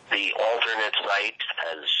the alternate site,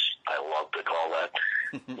 as I love to call that.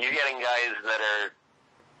 You're getting guys that are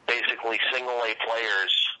basically single-A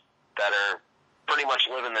players that are pretty much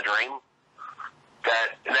living the dream, that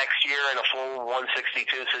next year in a full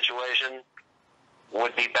 162 situation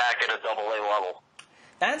would be back at a double-A level.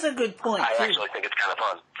 That's a good point, I too. actually think it's kind of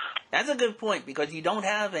fun. That's a good point, because you don't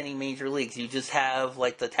have any major leagues. You just have,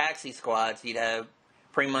 like, the taxi squads. You'd have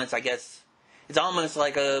pretty much, I guess, it's almost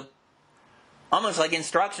like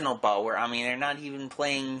instructional ball, where, I mean, they're not even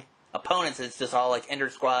playing opponents. It's just all, like,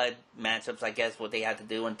 inter-squad matchups, I guess, what they have to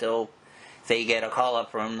do until they get a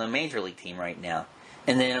call-up from the major league team right now.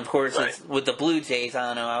 And then, of course, it's, with the Blue Jays, I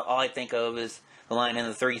don't know, all I think of is the line in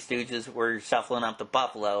the Three Stooges were shuffling up to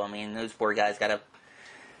Buffalo. I mean, those poor guys got to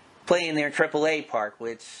play in their AAA park,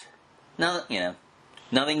 which,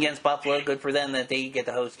 nothing against Buffalo. Good for them that they get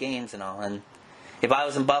to host games and all. And if I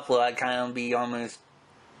was in Buffalo, I'd kind of be almost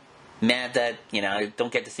mad that, I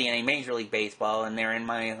don't get to see any Major League Baseball and they're in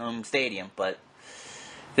my home stadium. But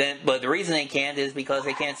the reason they can't is because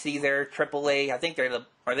they can't see their AAA. I think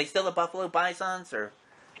are they still the Buffalo Bisons, or?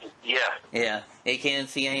 Yeah. Yeah, they can't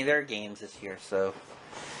see any of their games this year, so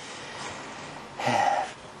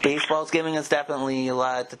baseball's giving us definitely a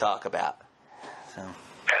lot to talk about. So.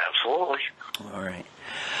 Absolutely.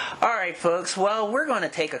 All right, folks. Well, we're going to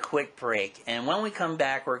take a quick break, and when we come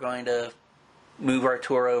back, we're going to move our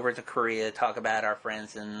tour over to Korea, talk about our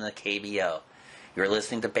friends in the KBO. You're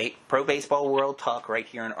listening to Pro Baseball World Talk right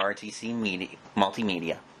here on RGC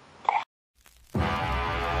Multimedia.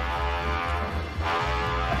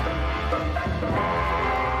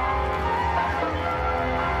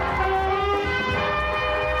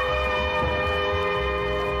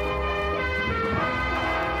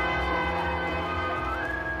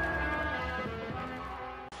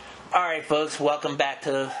 All right, folks, welcome back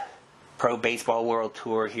to Pro Baseball World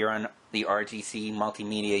Tour here on the RGC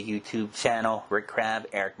Multimedia YouTube channel. Rick Crabbe,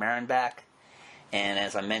 Eric Marinbach. And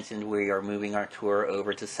as I mentioned, we are moving our tour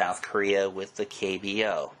over to South Korea with the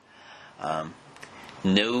KBO.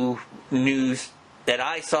 No news that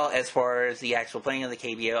I saw as far as the actual playing of the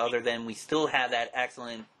KBO, other than we still have that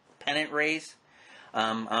excellent pennant race.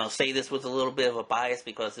 I'll say this with a little bit of a bias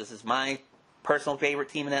because this is my personal favorite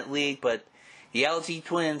team in that league, but the LG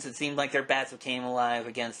Twins, it seemed like their bats came alive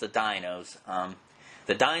against the Dinos.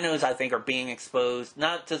 The Dinos, I think, are being exposed,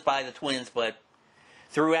 not just by the Twins, but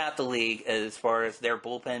throughout the league as far as their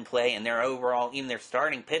bullpen play and their overall, even their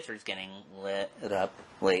starting pitchers getting lit up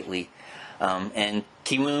lately. And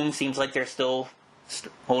Kiwoom seems like they're still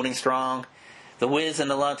holding strong. The Wiz and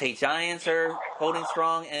the Lotte Giants are holding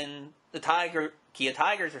strong, and the Kia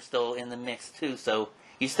Tigers are still in the mix, too. So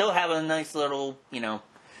you still have a nice little,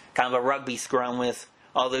 kind of a rugby scrum with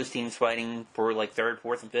all those teams fighting for like 3rd,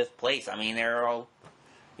 4th, and 5th place. I mean,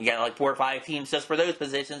 you got like 4 or 5 teams just for those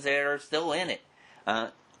positions that are still in it.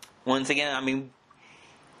 Once again, I mean,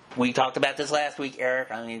 we talked about this last week,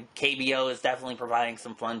 Eric. I mean, KBO is definitely providing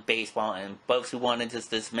some fun baseball, and folks who want to just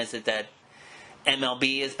dismiss it that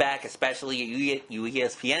MLB is back, especially you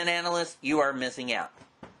ESPN analysts, you are missing out.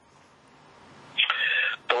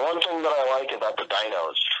 The one thing that I like about the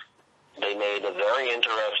Dinos, they made a very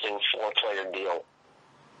interesting 4-player deal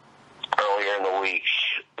earlier in the week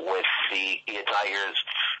with the Kia Tigers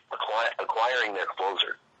acquiring their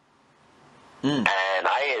closer. And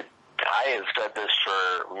I had I have said this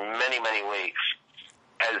for many, many weeks.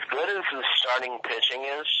 As good as the starting pitching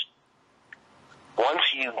is, once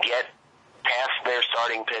you get past their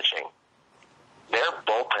starting pitching, their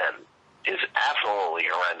bullpen is absolutely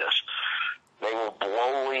horrendous. They will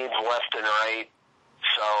blow leads left and right.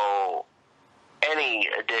 So any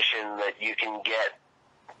addition that you can get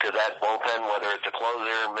to that bullpen, whether it's a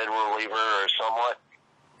closer, mid-reliever, or somewhat,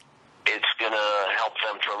 it's going to help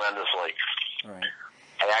them tremendously. All right.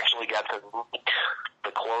 I actually got to meet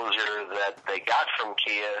the closer that they got from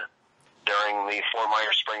Kia during the Fort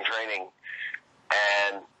Myers spring training,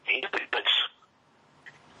 and he's good.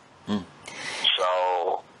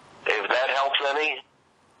 So if that helps any,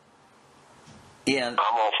 yeah, I'm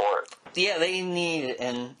all for it. Yeah, they need it,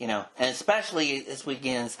 and especially this week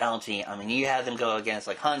against LG. I mean, you have them go against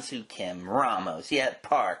like Hansu Kim, Ramos,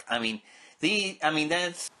 Park. I mean,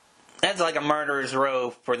 that's like a murderer's row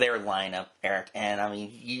for their lineup, Eric. And I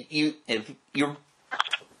mean, you if your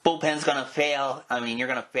bullpen's gonna fail, I mean, you're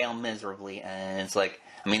gonna fail miserably. And it's like,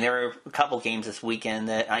 I mean, there were a couple games this weekend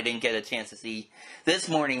that I didn't get a chance to see this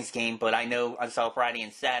morning's game, but I know I saw Friday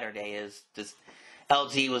and Saturday is just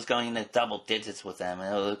LG was going into double digits with them.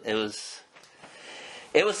 It was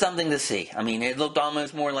something to see. I mean, it looked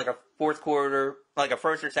almost more like a fourth quarter, like a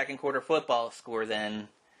first or second quarter football score than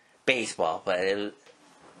baseball, but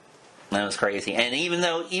that was crazy. And even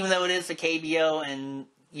though it is the KBO, and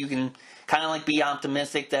you can kind of like be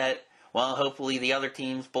optimistic that, well, hopefully the other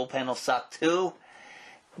team's bullpen will suck too,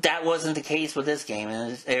 that wasn't the case with this game.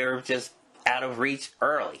 They were just out of reach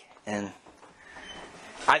early. And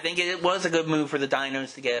I think it was a good move for the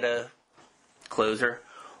Dinos to get a closer.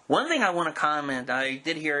 One thing I want to comment, I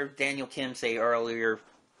did hear Daniel Kim say earlier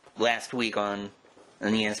last week on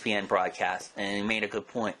an ESPN broadcast, and he made a good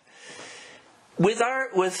point. With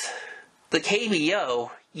the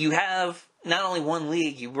KBO, you have not only one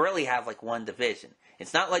league, you really have like one division.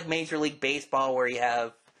 It's not like Major League Baseball where you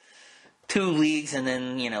have two leagues and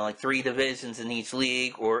then, like three divisions in each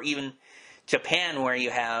league, or even Japan where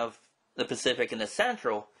you have the Pacific and the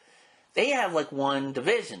Central. They have like one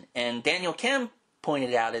division. And Daniel Kim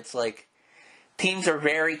pointed out it's like teams are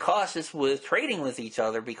very cautious with trading with each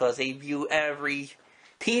other because they view every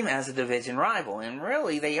team as a division rival. And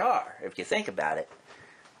really they are, if you think about it.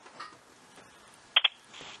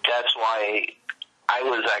 That's why I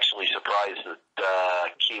was actually surprised that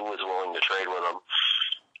Key was willing to trade with him.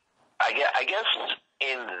 I guess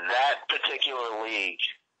in that particular league,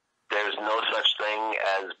 there's no such thing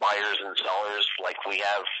as buyers and sellers like we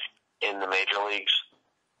have in the major leagues,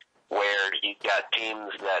 where you've got teams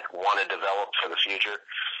that want to develop for the future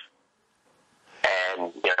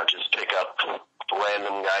and just pick up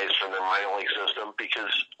random guys from their minor league system.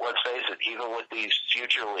 Because let's face it, even with these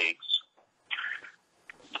future leagues,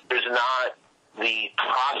 there's not the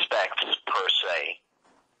prospects per se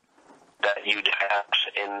that you'd have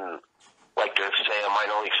in, like, say, a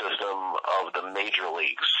minor league system of the major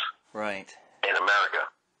leagues. Right. In America.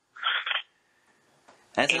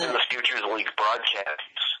 Even the Futures League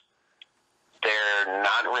broadcasts, they're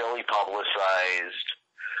not really publicized.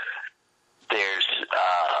 There's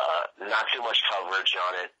not too much coverage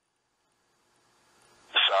on it.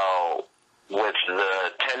 So, with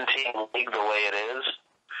the 10-team league the way it is,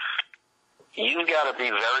 you've got to be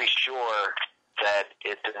very sure that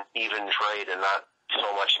it's an even trade and not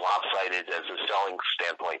so much lopsided as a selling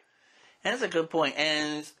standpoint. That's a good point.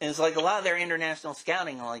 And it's like a lot of their international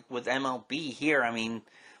scouting, like with MLB here, I mean,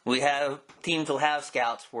 teams will have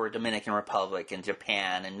scouts for Dominican Republic and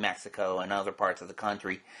Japan and Mexico and other parts of the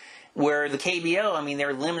country. Where the KBO, I mean,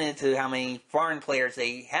 they're limited to how many foreign players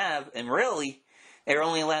they have, and really, they're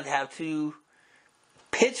only allowed to have 2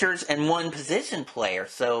 pitchers and 1 position player.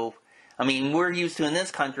 So, I mean, we're used to in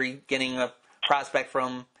this country getting a prospect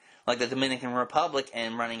from like the Dominican Republic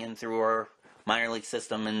and running him through our minor league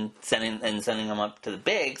system and sending them up to the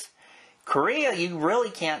bigs. Korea, you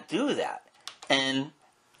really can't do that. And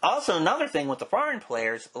also another thing with the foreign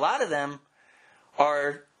players, a lot of them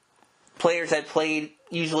are players that played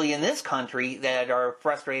usually in this country that are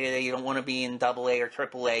frustrated that you don't want to be in AA or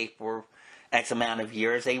AAA for X amount of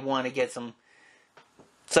years. They want to get some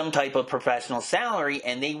type of professional salary,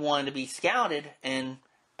 and they want to be scouted and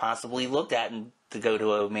possibly looked at and to go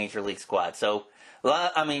to a major league squad. So,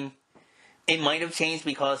 I mean, it might have changed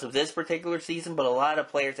because of this particular season, but a lot of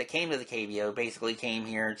players that came to the KBO basically came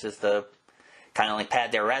here just to kind of like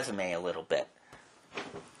pad their resume a little bit.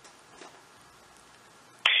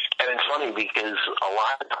 And it's funny because a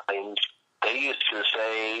lot of times they used to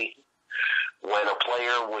say when a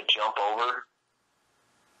player would jump over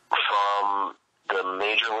from the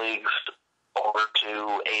major leagues over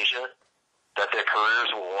to Asia, that their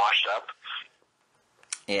careers were washed up.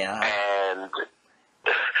 Yeah. And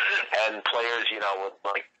players,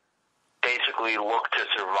 would basically look to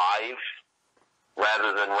survive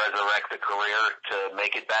rather than resurrect the career to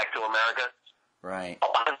make it back to America. Right. A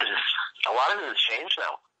lot of it has changed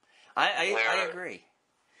now. I agree.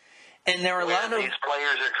 And there are a lot of these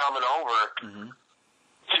players are coming over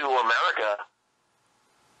to America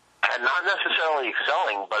and not necessarily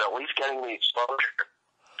excelling, but at least getting the exposure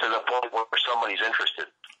to the point where somebody's interested.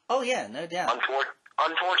 Oh yeah, no doubt.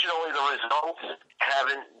 Unfortunately, the results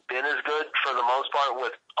haven't been as good for the most part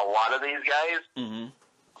with a lot of these guys.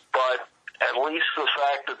 But at least the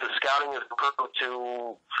fact that the scouting has proved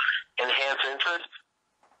to enhance interest,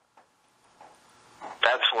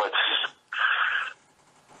 that's what's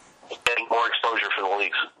getting more exposure for the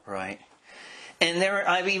leagues. Right. And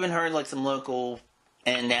I've even heard some local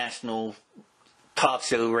and national talk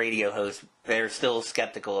show radio hosts, they're still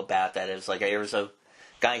skeptical about that. It's there was a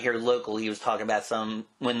guy here local, he was talking about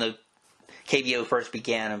when the KBO first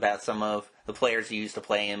began, about some of the players who used to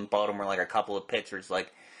play in Baltimore, a couple of pitchers,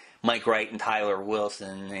 like Mike Wright and Tyler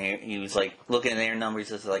Wilson. He was looking at their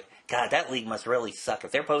numbers, it's God, that league must really suck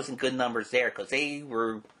if they're posting good numbers there, because they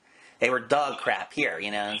were dog crap here,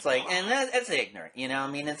 It's and that's ignorant, I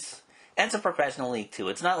mean, it's a professional league too.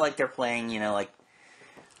 It's not like they're playing,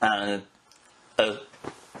 a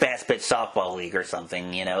fast pitch softball league or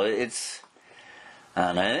something, It's,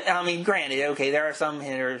 I don't know. I mean, granted, okay, there are some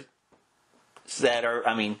hitters that are,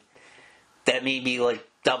 that may be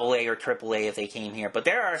Double A or Triple A if they came here, but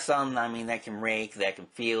there are some, that can rake, that can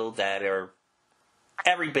field, that are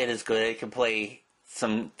every bit as good. They can play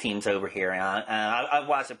some teams over here. And I've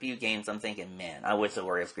watched a few games. I'm thinking, man, I wish the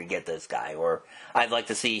Warriors could get this guy, or I'd like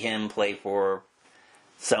to see him play for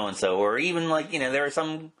so and so, or even there are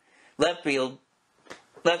some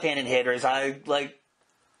left-handed hitters I'd like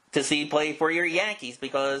to see play for your Yankees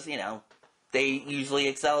because they usually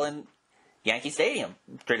excel in Yankee Stadium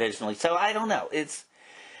traditionally. So I don't know.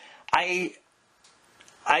 I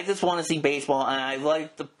just want to see baseball, and I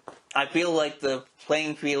feel like the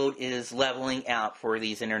playing field is leveling out for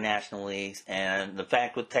these international leagues, and the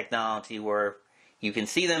fact with technology where you can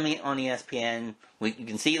see them on ESPN, you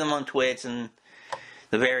can see them on Twitch and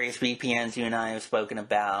the various VPNs you and I have spoken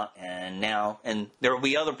about, and there will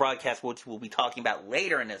be other broadcasts which we'll be talking about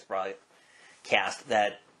later in this broadcast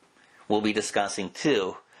that we'll be discussing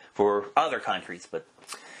too for other countries. But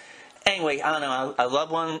anyway, I don't know. I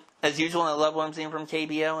love one, as usual, I love what I'm seeing from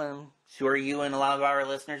KBO, and I'm sure you and a lot of our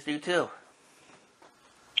listeners do too.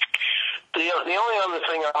 The only other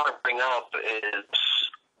thing I want to bring up is,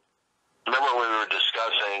 remember we were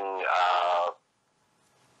discussing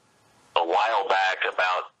a while back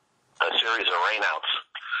about a series of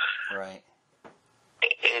rainouts. Right.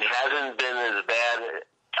 It hasn't been as bad.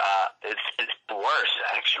 It's worse,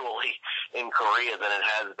 actually, in Korea than it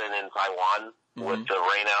has been in Taiwan with the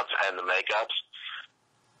rainouts and the makeups.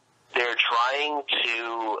 They're trying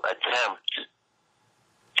to attempt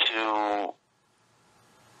to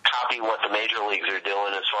copy what the major leagues are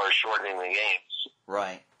doing as far as shortening the games.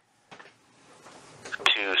 Right.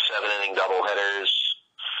 To 7-inning doubleheaders,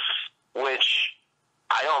 which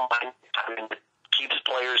I don't mind. I mean, it keeps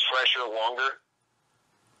players fresher longer.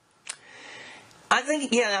 I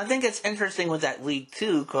think it's interesting with that league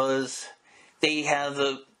too, because they have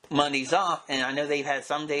the Mondays off, and I know they've had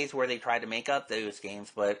some days where they tried to make up those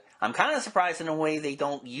games, but I'm kind of surprised in a way they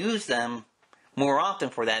don't use them more often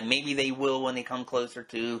for that. Maybe they will when they come closer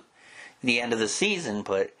to the end of the season,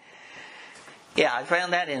 but yeah, I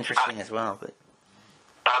found that interesting as well. But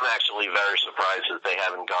I'm actually very surprised that they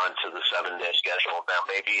haven't gone to the 7-day schedule. Now,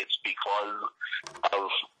 maybe it's because of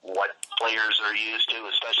what players are used to,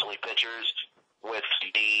 especially pitchers, with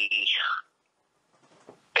the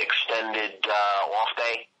extended off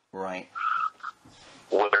day. Right.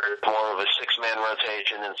 Where it's more of a 6-man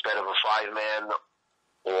rotation instead of a 5-man,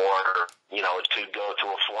 or, it could go to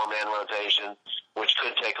a 4-man rotation, which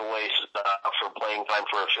could take away for playing time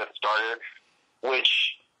for a 5th starter,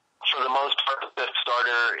 which, for the most part, the 5th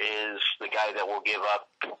starter is the guy that will give up,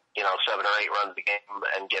 7 or 8 runs a game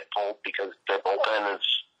and get pulled because their bullpen is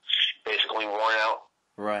basically worn out.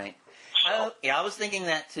 Right. I was thinking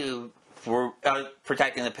that too, for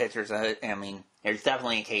protecting the pitchers. I mean, there's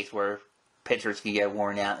definitely a case where pitchers can get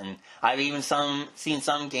worn out, and I've even seen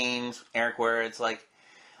some games, Eric, where it's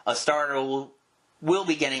a starter will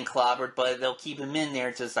be getting clobbered, but they'll keep him in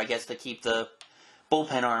there just, I guess, to keep the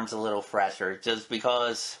bullpen arms a little fresher, just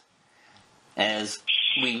because,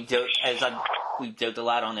 we've joked a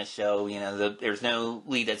lot on this show, there's no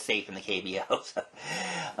lead that's safe in the KBO. So,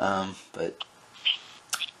 but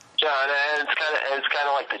Yeah, and it's kind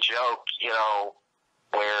of like the joke,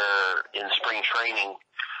 where in spring training,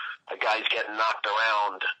 a guy's getting knocked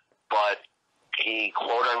around, but he,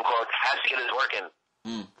 quote unquote, has to get his work in.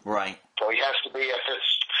 Right. So he has to be at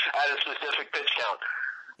a specific pitch count.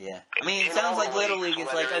 Yeah. I mean, it sounds like Little League.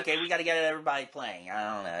 It's like, okay, we got to get everybody playing.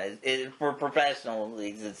 I don't know. For professional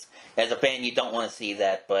leagues, as a fan, you don't want to see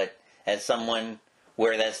that, but as someone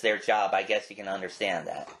where that's their job, I guess you can understand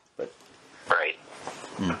that. But right.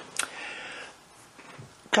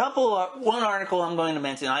 One article I'm going to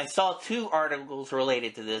mention. I saw two articles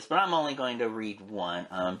related to this, but I'm only going to read one.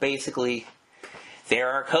 Basically, there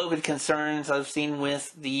are COVID concerns I've seen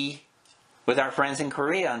with our friends in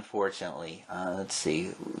Korea, unfortunately. Let's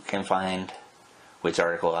see. We can find which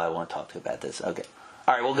article I want to talk to about this. Okay.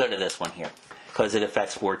 All right, we'll go to this one here because it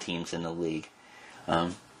affects 4 teams in the league.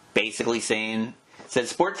 Basically said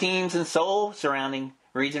sport teams in Seoul surrounding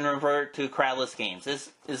region revert to crowdless games.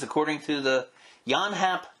 This is according to the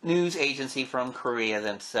Yonhap news agency from Korea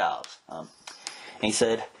themselves. And he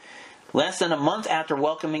said, less than a month after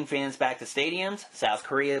welcoming fans back to stadiums, South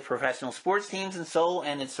Korea professional sports teams in Seoul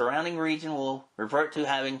and its surrounding region will revert to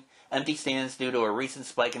having empty stands due to a recent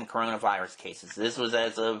spike in coronavirus cases. This was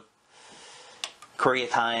as of Korea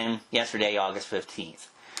time yesterday, August 15th.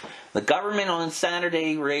 The government on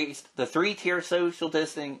Saturday raised the 3-tier social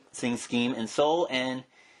distancing scheme in Seoul and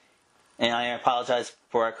I apologize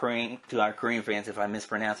for our Korean fans if I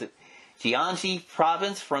mispronounce it, Gyeonggi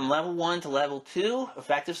province from level 1 to level 2,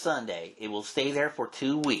 effective Sunday. It will stay there for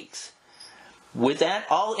 2 weeks. With that,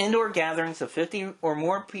 all indoor gatherings of 50 or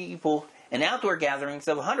more people and outdoor gatherings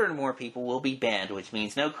of 100 or more people will be banned, which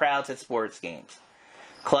means no crowds at sports games.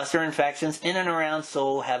 Cluster infections in and around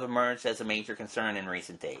Seoul have emerged as a major concern in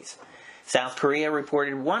recent days. South Korea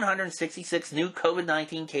reported 166 new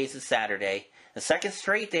COVID-19 cases Saturday, the second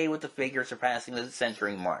straight day with the figure surpassing the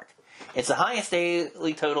century mark. It's the highest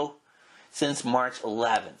daily total since March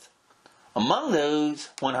 11th. Among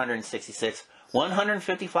those 166,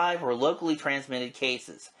 155 were locally transmitted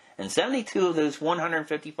cases, and 72 of those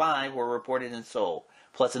 155 were reported in Seoul,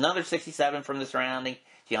 plus another 67 from the surrounding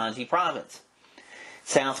Gyeonggi province.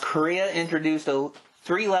 South Korea introduced a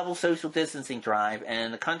 3-level social distancing drive,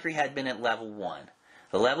 and the country had been at level 1.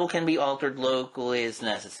 The level can be altered locally as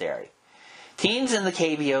necessary. Teams in the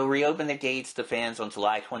KBO reopened their gates to fans on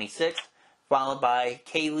July 26th, followed by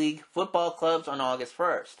K-League football clubs on August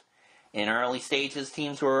 1st. In early stages,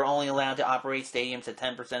 teams were only allowed to operate stadiums at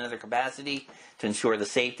 10% of their capacity to ensure the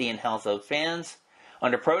safety and health of fans.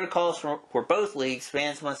 Under protocols for both leagues,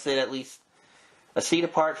 fans must sit at least a seat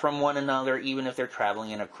apart from one another, even if they're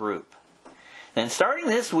traveling in a group. Then starting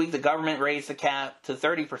this week, the government raised the cap to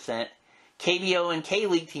 30%. KBO and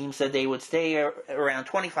K-League teams said they would stay around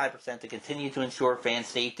 25% to continue to ensure fan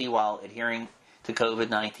safety while adhering to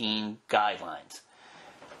COVID-19 guidelines.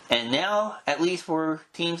 And now, at least for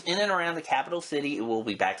teams in and around the capital city, it will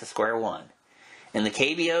be back to square one. In the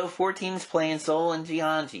KBO, 4 teams play in Seoul and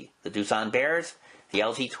Gyeonggi: the Doosan Bears, the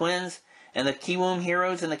LG Twins, and the Kiwoom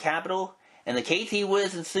Heroes in the capital, and the KT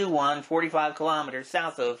Wiz in Suwon, 45 kilometers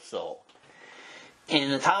south of Seoul. In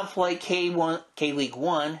the top flight K-League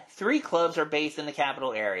 1, 3 clubs are based in the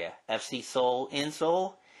capital area: FC Seoul in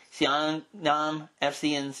Seoul, Seongnam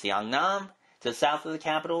FC in Seongnam, to the south of the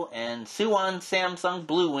capital, and Suwon Samsung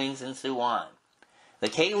Blue Wings in Suwon. The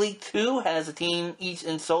K-League 2 has a team each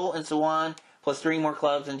in Seoul and Suwon, plus 3 more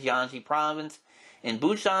clubs in Gyeonggi province, in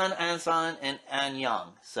Busan, Ansan, and Anyang.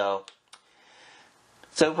 So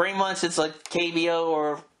pretty much it's like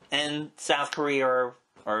KBO and South Korea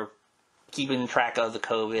are keeping track of the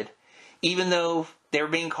COVID. Even though they're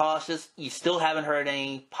being cautious, you still haven't heard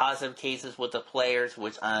any positive cases with the players,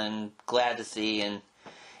 which I'm glad to see. And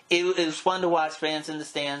it was fun to watch fans in the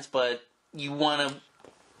stands, but you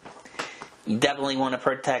definitely want to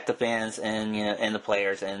protect the fans and the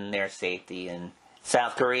players and their safety. And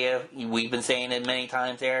South Korea, we've been saying it many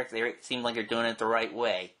times, Eric, they seem like they're doing it the right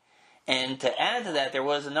way. And to add to that, there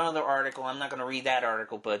was another article. I'm not going to read that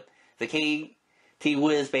article, but the KT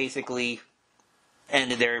Wiz basically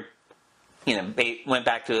ended their, went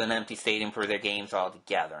back to an empty stadium for their games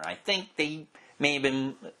altogether. And I think they may have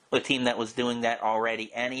been a team that was doing that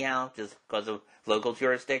already anyhow, just because of local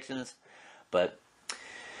jurisdictions. But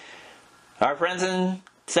our friends in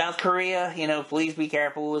South Korea, please be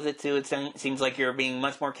careful with it too. It seems like you're being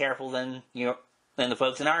much more careful than the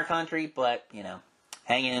folks in our country, but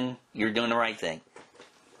hang in, you're doing the right thing.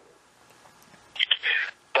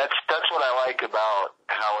 That's what I like about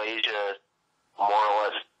how Asia more or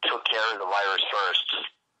less took care of the virus first,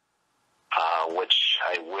 which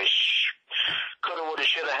I wish could have, would have,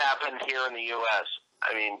 should have happened here in the U.S.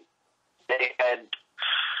 I mean, they had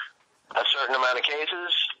a certain amount of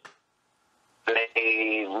cases.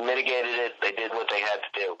 They mitigated it. They did what they had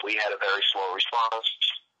to do. We had a very slow response.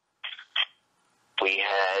 We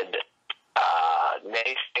had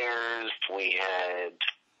naysayers. We had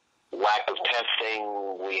lack of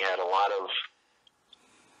testing. We had a lot of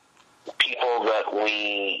people that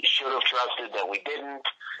we should have trusted that we didn't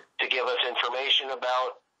to give us information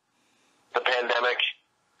about the pandemic,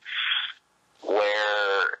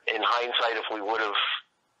 where in hindsight, if we would have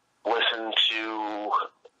listened to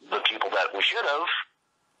the people that we should have,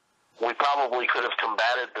 we probably could have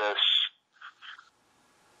combated this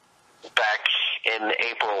back in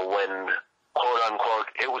April when, quote unquote,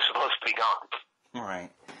 it was supposed to be gone. Right.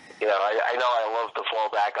 You know, I know I love to fall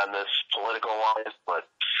back on this political wise, but,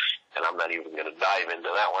 and I'm not even going to dive into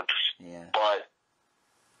that one. Yeah. But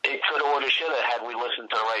it could have, would have, should have had we listened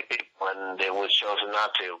to the right people, and it was chosen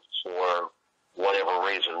not to for whatever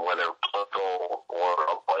reason, whether political or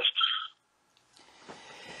otherwise.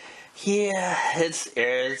 Yeah,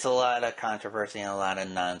 it's a lot of controversy and a lot of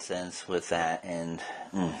nonsense with that, and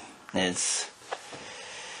it's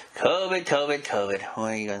COVID.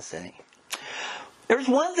 What are you going to say? There's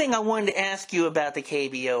one thing I wanted to ask you about the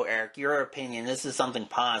KBO, Eric, your opinion. This is something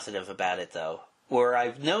positive about it, though, where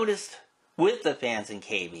I've noticed with the fans in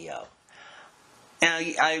KBO. Now,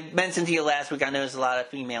 I mentioned to you last week, I noticed a lot of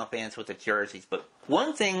female fans with the jerseys, but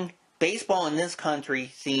one thing baseball in this country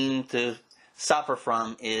seemed to suffer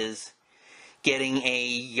from is getting a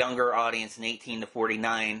younger audience, an 18 to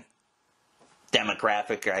 49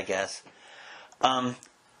 demographic, I guess.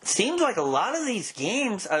 Seems like a lot of these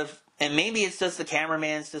games, and maybe it's just the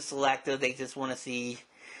cameraman's just selective, they just want to see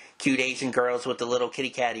cute Asian girls with the little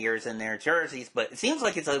kitty cat ears in their jerseys, but it seems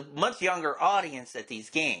like it's a much younger audience at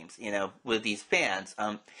these games, you know, with these fans.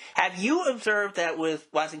 Have you observed that with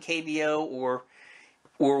watching KBO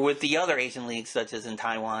or with the other Asian leagues, such as in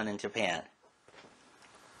Taiwan and Japan?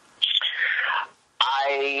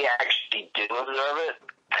 I actually do observe it,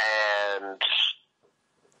 and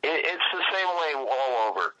it's the same way all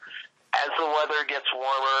over. As the weather gets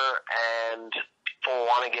warmer and people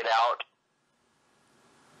want to get out,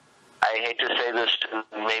 I hate to say this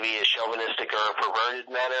in maybe a chauvinistic or a perverted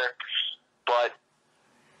manner, but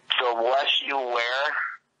the less you wear,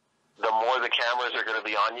 the more the cameras are going to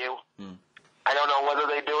be on you. I don't know whether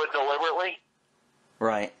they do it deliberately.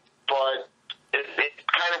 Right. But it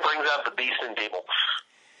kind of brings out the beast in people.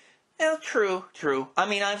 Yeah, true. I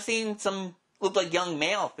mean, I've seen some look like young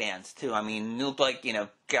male fans, too. I mean, look like, you know,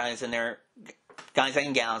 guys and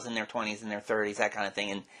gals in their 20s and their 30s, that kind of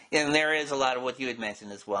thing. And there is a lot of what you had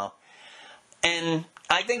mentioned as well. And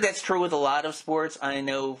I think that's true with a lot of sports. I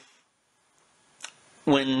know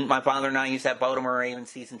when my father and I used to have Baltimore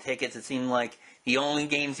Ravens season tickets, it seemed like the only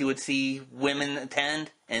games you would see women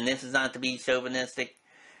attend, and this is not to be chauvinistic,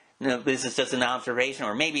 you know, this is just an observation,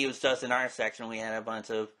 or maybe it was just in our section, we had a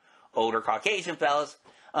bunch of older Caucasian fellas.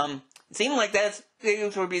 It seemed like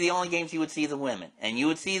those would be the only games you would see the women. And you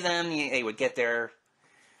would see them, they would get their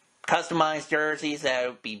customized jerseys that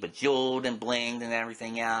would be bejeweled and blinged and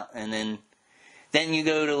everything out, and then you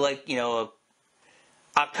go to, like, you know, a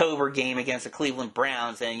October game against the Cleveland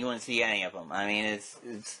Browns, and you wouldn't see any of them. I mean,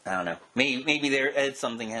 it's I don't know. Maybe there is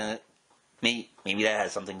something. Maybe that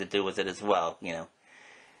has something to do with it as well. You know,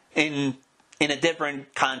 in a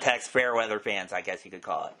different context, fair weather fans, I guess you could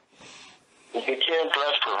call it. You can't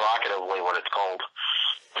dress provocatively when it's cold.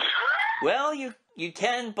 Well, you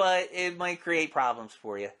can, but it might create problems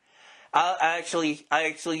for you. I actually,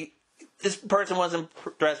 this person wasn't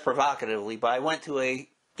dressed provocatively, but I went to a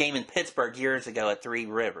game in Pittsburgh years ago at Three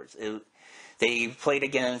Rivers. They played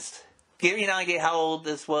against, to give you an idea how old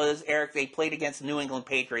this was, Eric, they played against the New England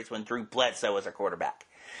Patriots when Drew Bledsoe was their quarterback.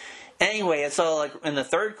 Anyway, I saw, like, in the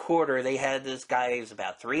third quarter, they had this guy who was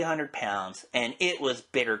about 300 pounds, and it was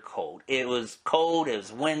bitter cold. It was cold, it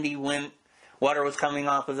was windy, water was coming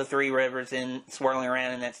off of the Three Rivers and swirling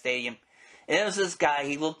around in that stadium. And it was this guy,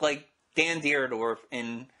 he looked like Dan Dierdorf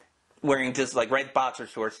wearing just, like, red boxer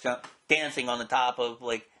shorts, dancing on the top of,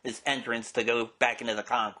 like, his entrance to go back into the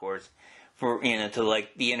concourse for, you know, to,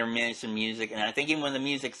 like, the intermission music. And I think even when the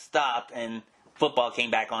music stopped and football came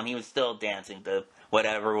back on, he was still dancing to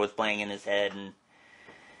whatever was playing in his head, and,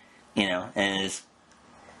 you know, and his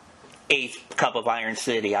 8th cup of Iron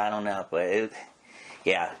City, I don't know, but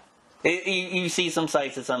yeah. You see some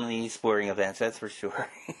sights at some of these sporting events, that's for sure.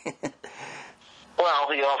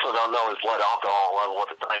 Well, you also don't know his blood alcohol level at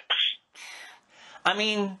the time. I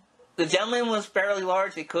mean, the gentleman was fairly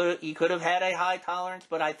large. He could have had a high tolerance,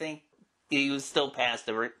 but I think he was still past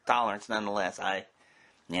the tolerance nonetheless. I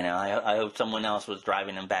hope someone else was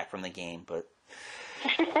driving him back from the game, but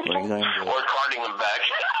what are you going to do? Or carting him back.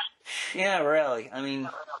 Yeah, really. I mean,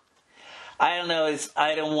 I don't know.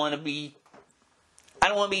 I don't want to be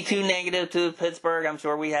too negative to Pittsburgh. I'm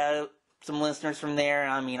sure we have some listeners from there.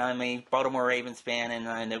 I mean, I'm a Baltimore Ravens fan, and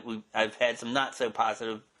I know I've had some not so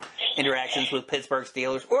positive interactions with Pittsburgh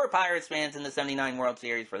Steelers or Pirates fans in the '79 World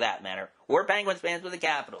Series, for that matter, or Penguins fans with the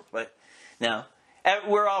Capitals. But no,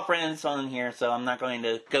 we're all friends on here, so I'm not going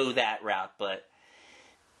to go that route. But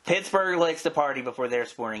Pittsburgh likes to party before their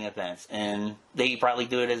sporting events, and they probably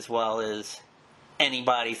do it as well as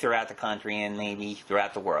anybody throughout the country and maybe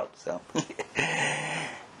throughout the world. So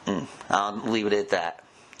I'll leave it at that.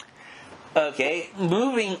 Okay,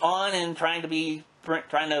 moving on and trying to be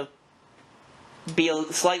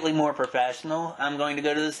slightly more professional, I'm going to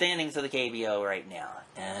go to the standings of the KBO right now.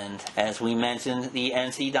 And as we mentioned, the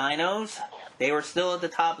NC Dinos, they were still at the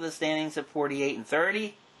top of the standings at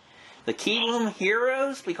 48-30. The Kiwoom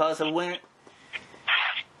Heroes, because of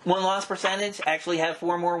win-loss percentage, actually have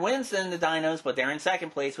 4 more wins than the Dinos, but they're in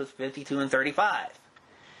second place with 52-35.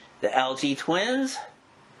 The LG Twins,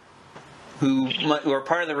 who were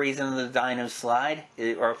part of the reason the Dinos slide,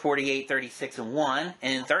 are 48-36-1,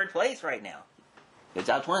 and in third place right now. Good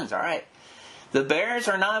job, Twins. All right. The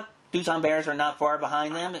Tucson Bears are not far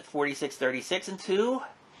behind them at 46-36-2.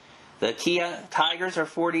 The Kia Tigers are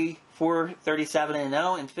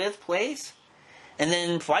 44-37-0 in fifth place, and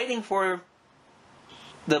then fighting for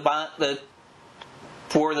the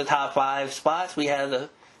top 5 spots, we have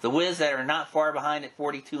the Wiz that are not far behind at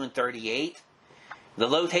 42-38. The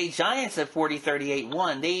Lotte Giants at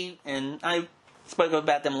 40-38-1. And I spoke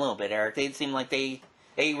about them a little bit, Eric. They seemed like they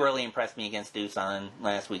really impressed me against Tucson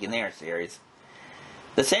last week in their series.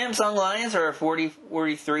 The Samsung Lions are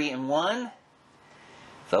 40-43-1.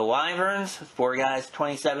 The Wyverns, 4 guys,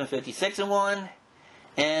 27-56-1.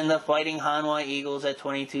 And the Fighting Hanwha Eagles at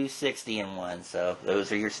 22-60-1. So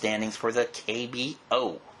those are your standings for the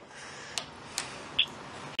KBO.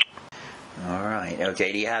 All right.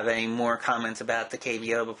 Okay. Do you have any more comments about the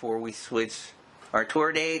KBO before we switch our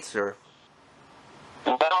tour dates, or?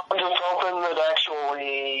 No, I'm just hoping that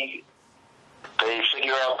actually they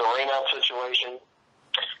figure out the rainout situation,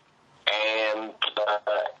 and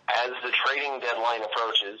as the trading deadline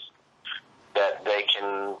approaches, that they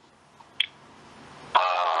can,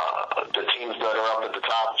 the teams that are up at the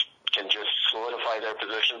top can just solidify their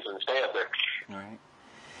positions and stay up there. All right.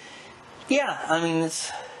 Yeah,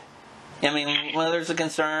 well, there's a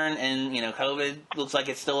concern, and, COVID looks like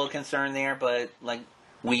it's still a concern there, but like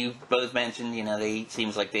we've both mentioned, they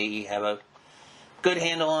seems like they have a good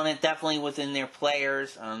handle on it, definitely within their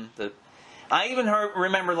players. I even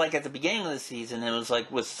remember, like, at the beginning of the season, it was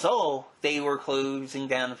like with Seoul, they were closing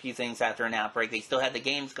down a few things after an outbreak. They still had the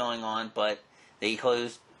games going on, but they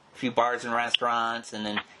closed a few bars and restaurants, and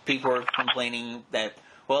then people were complaining that,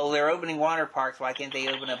 well, they're opening water parks, why can't they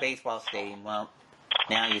open a baseball stadium? Well,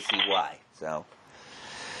 now you see why. So,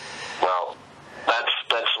 well, that's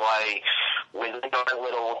why within our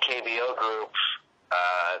little KBO group,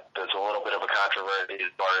 there's a little bit of a controversy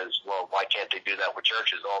as far as, well, why can't they do that with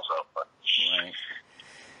churches also? But. Right.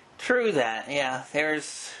 True that. Yeah, there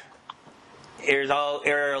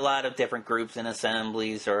are a lot of different groups and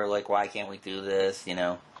assemblies, or like, why can't we do this?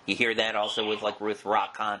 You hear that also with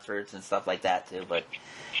rock concerts and stuff like that too. But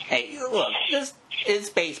hey, look, this is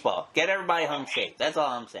baseball. Get everybody home safe. That's all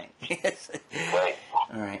I'm saying. Right.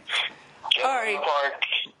 All right. Get them in the park.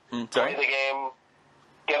 Sorry? Play the game.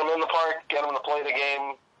 Get them in the park. Get them to play the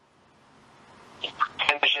game.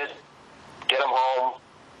 Finish it. Get them home.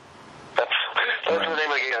 That's the name of the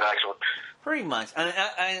game, actually. Pretty much.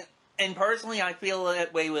 And personally, I feel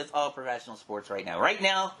that way with all professional sports right now. Right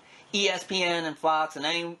now, ESPN and Fox and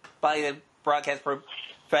anybody that broadcasts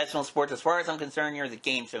professional sports, as far as I'm concerned, you're the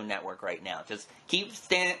game show network right now. Just keep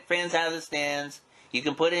fans out of the stands. You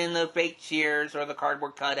can put in the fake cheers or the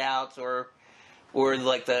cardboard cutouts or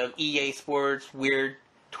like the EA Sports weird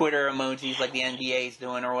Twitter emojis like the NBA's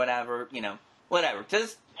doing or whatever. Whatever.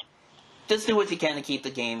 Just do what you can to keep the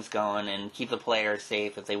games going and keep the players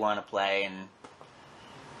safe if they want to play.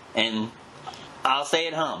 And I'll stay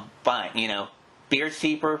at home. Fine. Beer's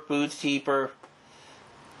cheaper, food's cheaper,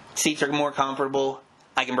 seats are more comfortable.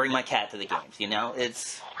 I can bring my cat to the games.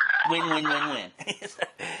 It's win, win, win, win.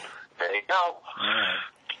 There you go.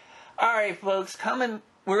 All right, folks.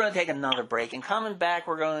 We're going to take another break, and coming back,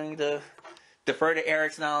 we're going to defer to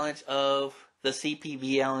Eric's knowledge of the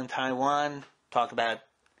CPBL in Taiwan. Talk about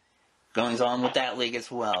goings on with that league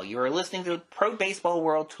as well. You are listening to Pro Baseball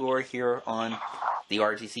World Tour here on the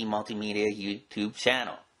RGC Multimedia YouTube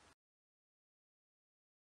channel.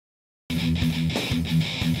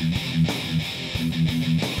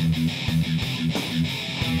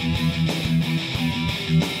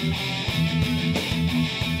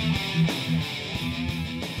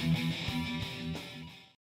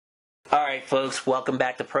 Alright folks, welcome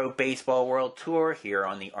back to Pro Baseball World Tour here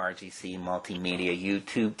on the RGC Multimedia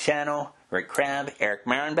YouTube channel. We're Crabbe, Eric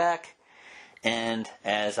Marinbach, and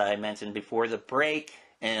as I mentioned before the break,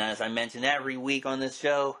 and as I mention every week on this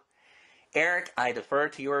show, Eric, I defer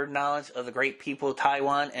to your knowledge of the great people of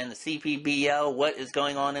Taiwan and the CPBL. What is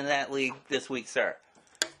going on in that league this week, sir?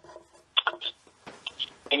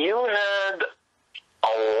 You had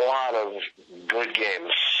a lot of good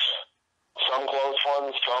games. Some close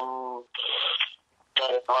ones, some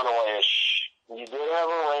kind of runawayish. You did have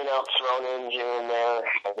a rainout thrown in here and there.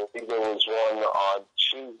 I think there was one on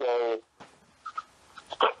Tuesday.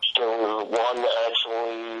 There was one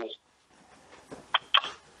actually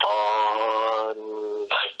on,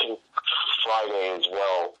 I think, Friday as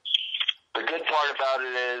well. The good part about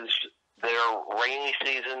it is their rainy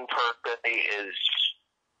season per se is,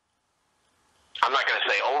 I'm not going to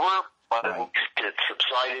say over, but it's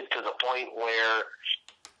subsided to the point where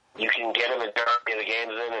you can get a majority of the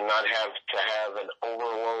games in and not have to have an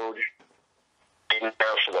overload in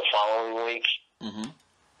there for the following week. Mm-hmm.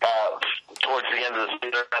 Towards the end of the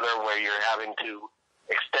season, rather, where you're having to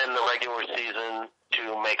extend the regular season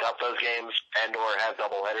to make up those games and or have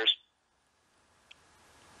double headers.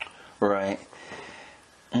 Right.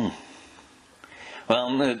 Mm.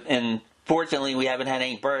 Well, and fortunately, we haven't had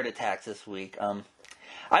any bird attacks this week.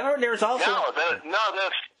 I heard there was also...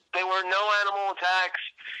 There were no animal attacks.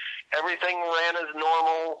 Everything ran as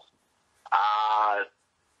normal.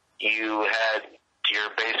 You had your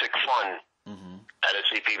basic fun at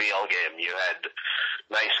a CPBL game. You had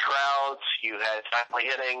nice crowds. You had timely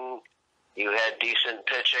hitting. You had decent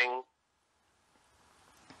pitching.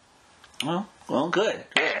 Well, good.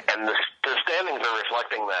 And the standings are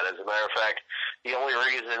reflecting that. As a matter of fact, the only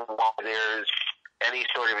reason why there's any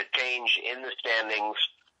sort of a change in the standings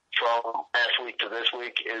from last week to this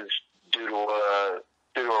week is due to a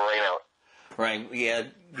rainout. Right. Yeah.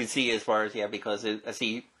 You can see as far as because I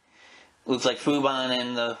see looks like Fubon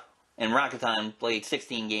and Rakuten played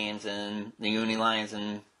 16 games, and the Uni Lions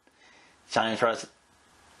and China Trust,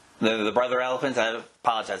 the Brother Elephants. I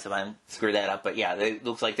apologize if I screwed that up, but yeah, it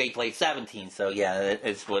looks like they played 17. So yeah,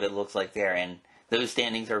 it's what it looks like there, and those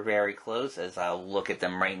standings are very close. As I'll look at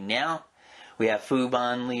them right now, we have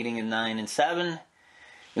Fubon leading at 9-7.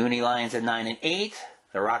 Uni Lions at 9-8,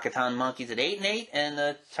 the Rakuten Monkeys at 8-8, and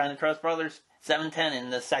the China Trust Brothers 7-10 in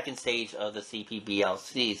the second stage of the CPBL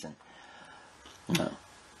season. Now,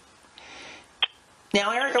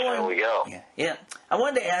 Eric, I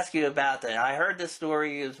wanted to ask you about that. I heard this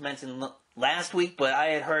story. It was mentioned last week, but I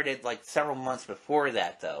had heard it like several months before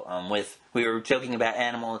that, though. We were joking about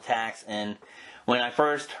animal attacks, and when I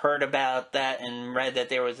first heard about that and read that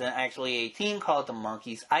there was actually a team called the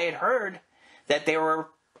Monkeys, I had heard that they were,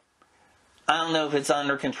 I don't know if it's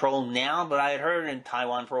under control now, but I had heard in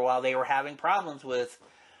Taiwan for a while they were having problems with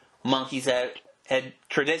monkeys that had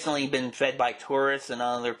traditionally been fed by tourists and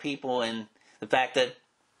other people, and the fact that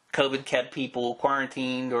COVID kept people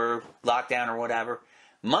quarantined or locked down or whatever,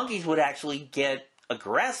 monkeys would actually get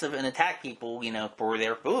aggressive and attack people, for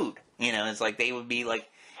their food. It's like they would be like,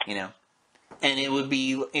 and it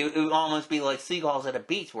would almost be like seagulls at a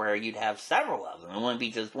beach where you'd have several of them. It wouldn't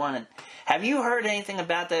be just one. Have you heard anything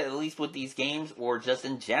about that, at least with these games, or just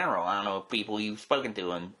in general? I don't know if people you've spoken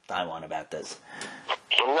to in Taiwan about this.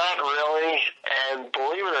 Not really, and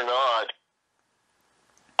believe it or not,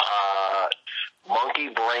 monkey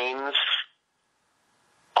brains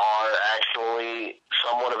are actually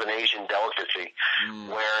somewhat of an Asian delicacy,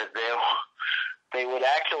 where they would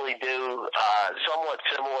actually do somewhat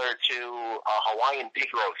similar to a Hawaiian pig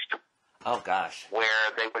roast. Oh, gosh.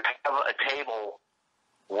 Where they would have a table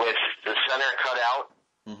with the center cut out,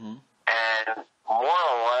 and more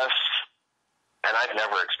or less, and I've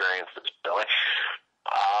never experienced this, Billy,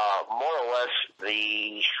 more or less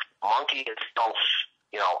the monkey itself,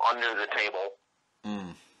 under the table,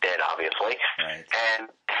 dead, obviously, right, and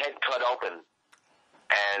head cut open,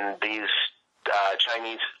 and these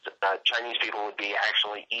Chinese people would be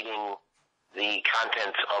actually eating the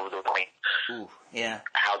contents of the brain. Ooh, yeah.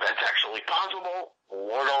 How that's actually possible,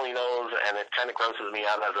 Lord only knows, and it kind of grosses me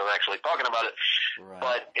out as I'm actually talking about it. Right.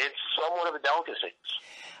 But it's somewhat of a delicacy.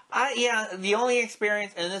 The only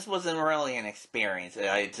experience, and this wasn't really an experience,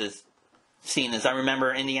 I just seen this. I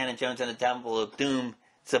remember Indiana Jones and the Temple of Doom.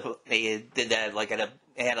 So they did that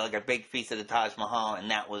they had a big feast at the Taj Mahal,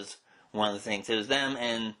 and that was one of the things. It was them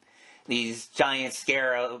and these giant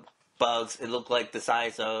scarab bugs. It looked like the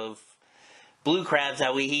size of blue crabs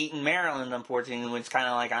that we eat in Maryland, unfortunately, which kind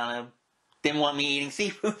of like, I don't know, didn't want me eating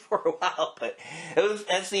seafood for a while, but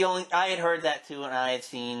that's the only, I had heard that too, and I had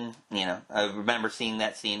seen, I remember seeing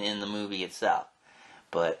that scene in the movie itself,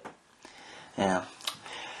 but Yeah.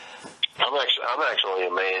 I'm actually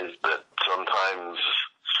amazed that sometimes,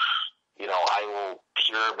 I will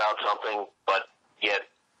hear about something, but yet,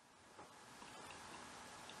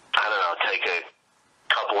 I don't know, take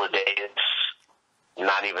a couple of days,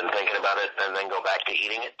 not even thinking about it, and then go back to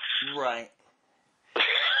eating it. Right.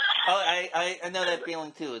 Oh, I know that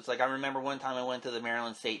feeling too. It's like I remember one time I went to the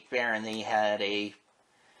Maryland State Fair and they had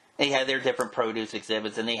their different produce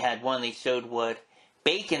exhibits, and they had one. They showed what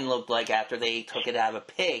bacon looked like after they took it out of a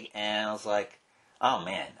pig, and I was like, oh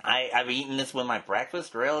man, I've eaten this with my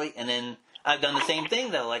breakfast, really? And then I've done the same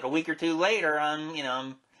thing though. Like a week or two later, I'm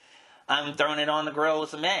throwing it on the grill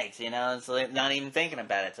with some eggs. It's like not even thinking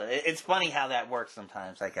about it. So it's funny how that works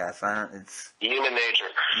sometimes. I guess it's human nature.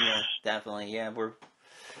 Yeah, definitely. Yeah, we're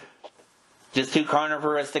just too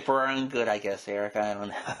carnivoristic for our own good, I guess, Eric. I don't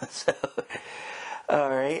know. So, all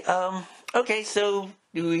right. Okay. So,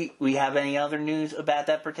 do we have any other news about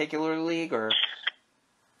that particular league, or?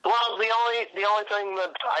 Well, the only thing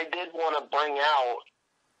that I did want to bring out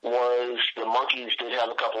was the Monkeys did have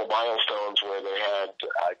a couple of milestones where they had,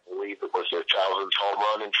 I believe it was their 1000th home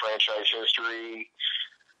run in franchise history.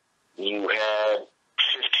 You had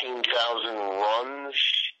 15,000 runs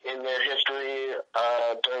in their history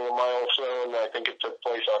during the milestone. I think it took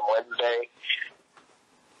place on Wednesday.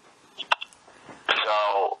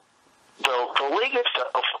 So the league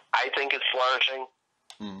itself, I think it's flourishing.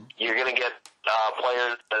 Mm. You're going to get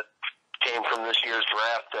players that came from this year's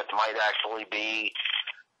draft that might actually be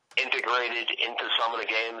integrated into some of the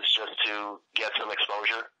games just to get some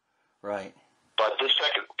exposure. Right. But this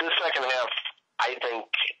second half, I think,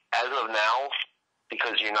 as of now,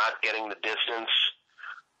 because you're not getting the distance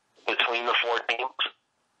between the four teams,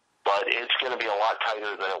 but it's going to be a lot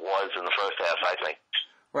tighter than it was in the first half, I think.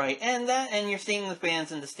 Right, and you're seeing the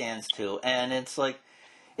fans in the stands too, and it's like,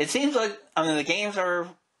 it seems like, the games are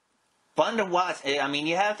fun to watch. I mean,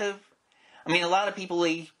 a lot of people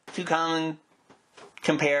too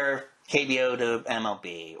compare KBO to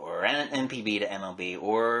MLB, or NPB to MLB,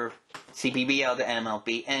 or CPBL to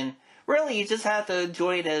MLB, and really you just have to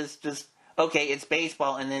enjoy it as just, okay, it's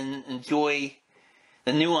baseball, and then enjoy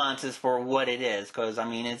the nuances for what it is, because,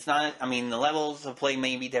 it's not, the levels of play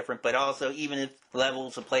may be different, but also, even if the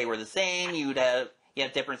levels of play were the same, you have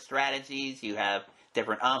different strategies, you have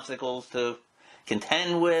different obstacles to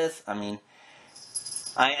contend with.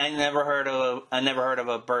 I never heard of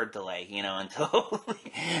a bird delay, until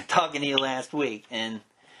talking to you last week,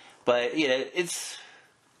 but it's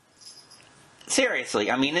seriously,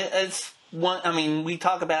 it's one. We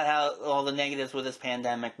talk about how all the negatives with this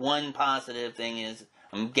pandemic. One positive thing is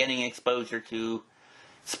I'm getting exposure to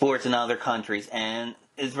sports in other countries, and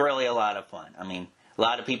it's really a lot of fun. A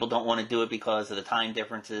lot of people don't want to do it because of the time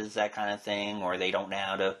differences, that kind of thing, or they don't know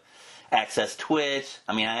how to access Twitch.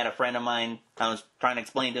 I had a friend of mine, I was trying to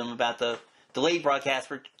explain to him about the delayed broadcast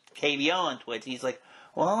for KBO on Twitch. He's like,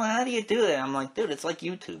 well, how do you do that? I'm like, dude, it's like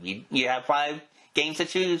YouTube. You have 5 games to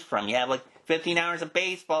choose from. You have 15 hours of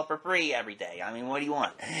baseball for free every day. What do you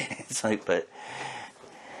want? It's like, but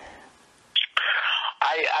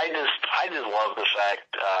I just love the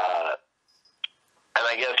fact, and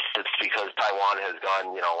I guess it's because Taiwan has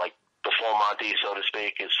gone, the full Monty, so to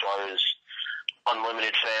speak, as far as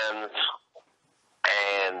unlimited fans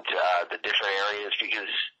and the different areas,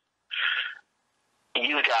 because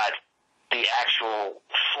you've got the actual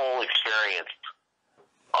full experience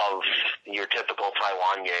of your typical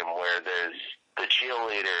Taiwan game, where there's the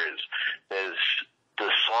cheerleaders, there's the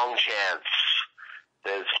song chants,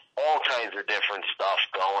 there's all kinds of different stuff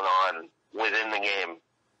going on within the game,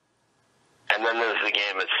 and then there's the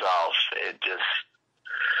game itself.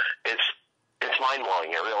 It's mind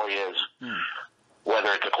blowing. It really is.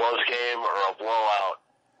 Whether it's a close game or a blowout,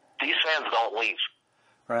 these fans don't leave.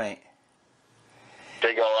 Right.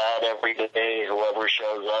 They go out every day, whoever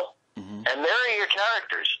shows up. And they're your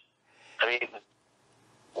characters.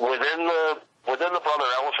 Within the Brother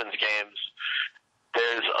Elephants games,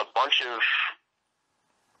 there's a bunch of,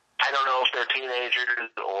 I don't know if they're teenagers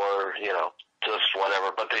or, just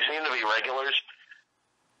whatever, but they seem to be regulars,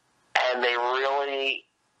 and they really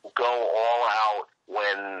go all out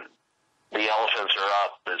when the Elephants are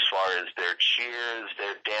up, as far as their cheers,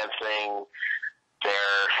 their dancing,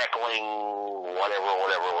 their heckling, whatever.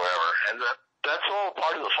 And that's all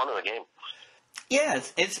part of the fun of the game. Yeah,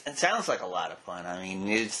 it sounds like a lot of fun.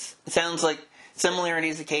 It sounds like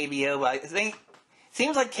similarities to KBO, but I think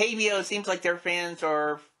seems like their fans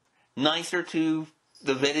are nicer to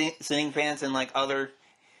the visiting fans than other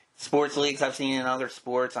sports leagues I've seen in other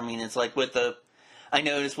sports. It's like I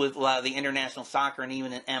noticed with a lot of the international soccer and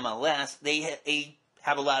even in MLS, they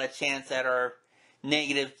have a lot of chants that are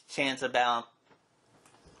negative chants about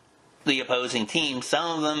the opposing team.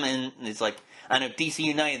 Some of them, and it's like, I know DC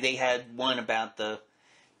United, they had one about the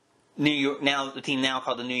team now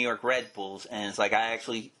called the New York Red Bulls, and it's like, I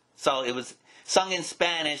actually saw it was sung in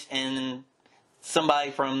Spanish, and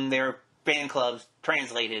somebody from their fan clubs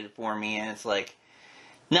translated it for me, and it's like,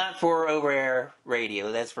 not for over-air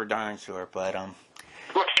radio, that's for darn sure, but I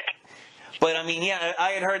mean, yeah,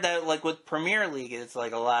 I had heard that, like, with Premier League, it's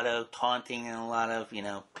like a lot of taunting and a lot of,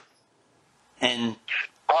 and...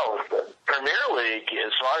 Oh, Premier League,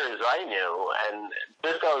 as far as I knew, and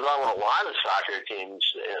this goes on with a lot of soccer teams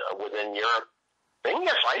within Europe, they can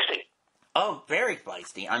get feisty. Oh, very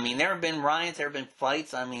feisty. I mean, there have been riots, there have been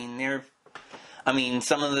fights. I mean,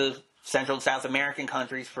 some of the Central and South American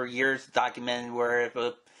countries for years documented where if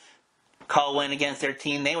a call went against their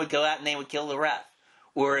team, they would go out and they would kill the ref.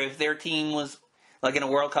 Or if their team was, like, in a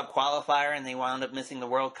World Cup qualifier and they wound up missing the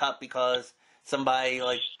World Cup because somebody,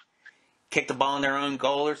 like, kicked the ball in their own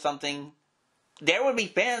goal or something, there would be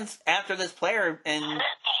fans after this player and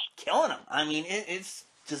killing him. I mean, it's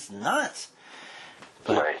just nuts.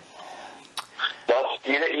 But, right.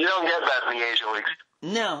 You don't get that in the Asian leagues.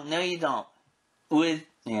 No, you don't.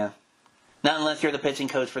 Not unless you're the pitching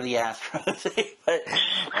coach for the Astros. But,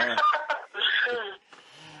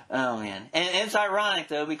 oh, man. And it's ironic,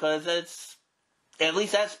 though, because it's, at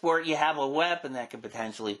least that sport, you have a weapon that could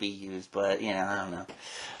potentially be used. But, I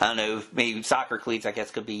don't know. Maybe soccer cleats, I guess,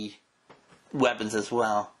 could be weapons as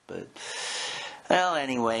well. But, well,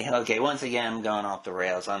 anyway. Okay, once again, I'm going off the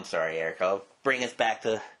rails. I'm sorry, Eric. I'll bring us back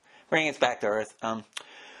to earth.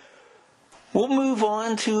 We'll move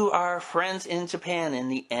on to our friends in Japan in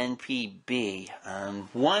the NPB.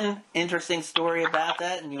 One interesting story about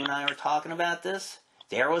that, and you and I were talking about this,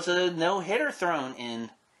 there was a no-hitter thrown in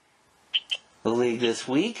the league this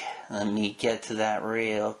week. Let me get to that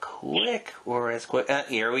real quick, or as quick.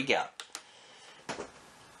 Here we go.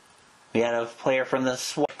 We had a player from the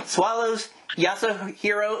Swallows,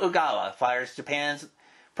 Yasuhiro Ogawa, fires Japan's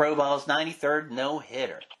Pro Ball's 93rd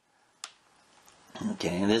no-hitter.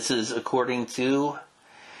 Okay, this is according to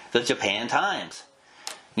the Japan Times.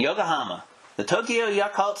 Yokohama. The Tokyo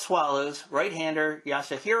Yakult Swallows right-hander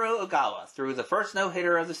Yasuhiro Ogawa threw the first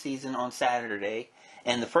no-hitter of the season on Saturday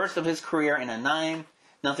and the first of his career in a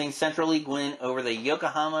 9-0 Central League win over the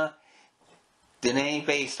Yokohama Dene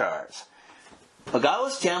Bay Stars.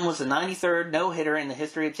 Ogawa's gem was the 93rd no-hitter in the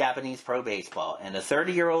history of Japanese pro baseball, and the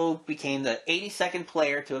 30-year-old became the 82nd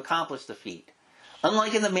player to accomplish the feat.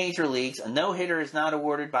 Unlike in the major leagues, a no-hitter is not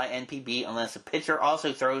awarded by NPB unless a pitcher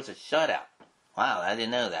also throws a shutout. Wow, I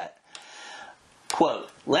didn't know that. Quote,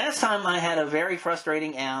 last time I had a very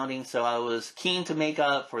frustrating outing, so I was keen to make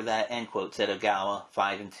up for that, end quote, said Ogawa,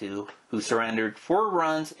 5-2, who surrendered 4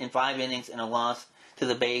 runs in 5 innings in a loss to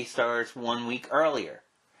the Bay Stars 1 week earlier.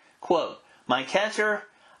 Quote, my catcher,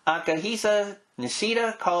 Akahisa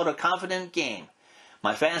Nishida, called a confident game.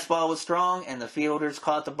 My fastball was strong, and the fielders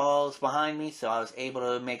caught the balls behind me, so I was able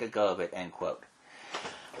to make a go of it, end quote.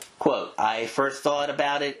 Quote, I first thought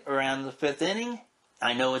about it around the 5th inning.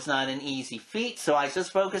 I know it's not an easy feat, so I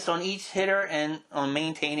just focused on each hitter and on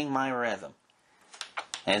maintaining my rhythm.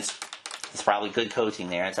 And it's probably good coaching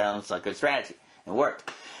there. It sounds like a good strategy. It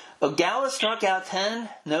worked. Ogawa struck out 10,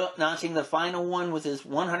 notching the final one with his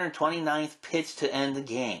 129th pitch to end the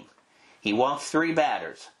game. He walked 3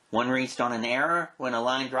 batters. One reached on an error when a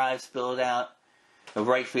line drive spilled out of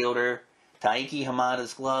right fielder Taiki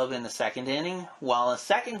Hamada's glove in the 2nd inning, while a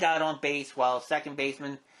second got on base while second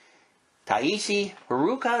baseman Taishi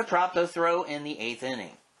Haruka dropped a throw in the 8th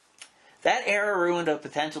inning. That error ruined a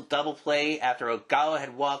potential double play after Ogawa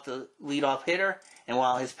had walked the leadoff hitter, and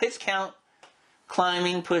while his pitch count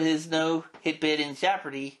climbing put his no-hit bid in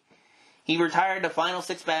jeopardy, he retired the final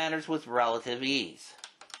 6 batters with relative ease.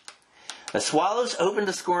 The Swallows opened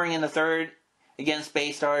the scoring in the 3rd against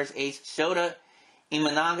Bay Stars ace Shota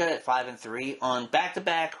Imanaga at 5-3 on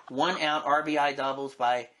back-to-back 1-out RBI doubles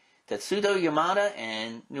by Tetsudo Yamada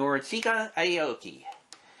and Noritsika Aoki.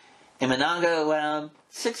 Imanaga allowed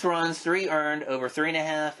 6 runs, 3 earned over 3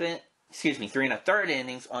 1/3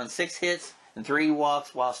 innings on 6 hits and 3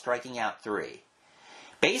 walks while striking out 3.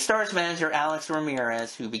 Bay Stars manager Alex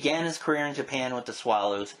Ramirez, who began his career in Japan with the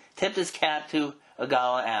Swallows, tipped his cap to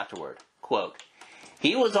Ogawa afterward. Quote,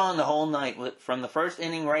 he was on the whole night from the 1st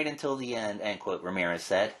inning right until the end, end quote, Ramirez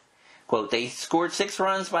said. Quote, they scored 6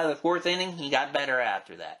 runs by the 4th inning. He got better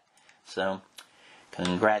after that. So,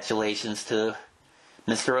 congratulations to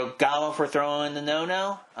Mr. Ogawa for throwing the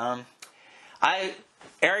no-no.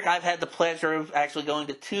 Eric, I've had the pleasure of actually going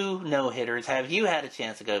to 2 no-hitters. Have you had a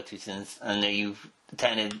chance to go to, since I know you've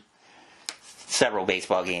attended several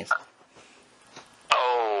baseball games?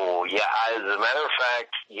 Yeah, as a matter of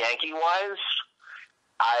fact, Yankee-wise,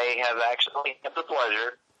 I have actually had the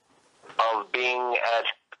pleasure of being at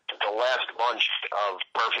the last bunch of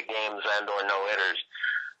perfect games and or no-hitters.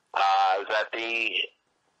 I was at the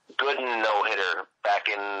Gooden no-hitter back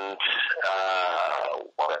in,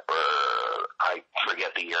 whatever, I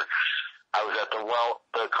forget the year. I was at the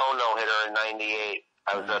Cone no-hitter in 98.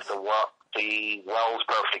 I was at the Wells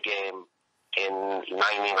perfect game in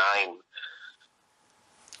 99.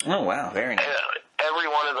 Oh, wow, very nice. Every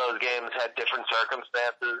one of those games had different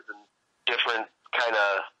circumstances and different kind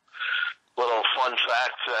of little fun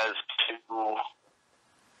facts as to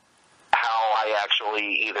how I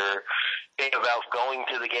actually either think about going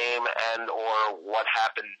to the game and or what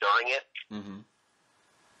happened during it. Mm-hmm.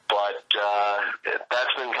 But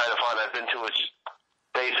that's been kind of fun. I've been to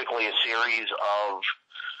basically a series of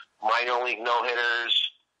minor league no-hitters.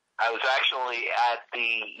 I was actually at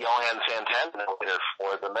the Johan Santana no-hitter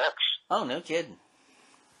for the Mets. Oh, no kidding.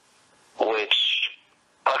 Which,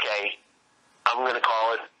 okay, I'm going to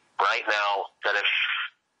call it right now that if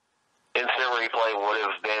instant replay would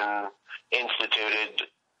have been instituted,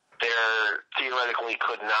 there theoretically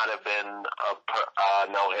could not have been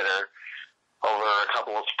a no-hitter over a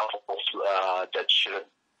couple of that should have,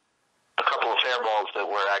 a couple of fair balls that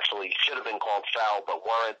were actually should have been called foul but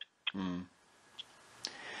weren't. Mm.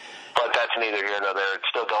 But that's neither here nor there. It's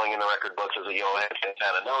still going in the record books as a Johan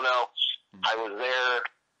Santana no-no. I was there.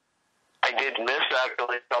 I did miss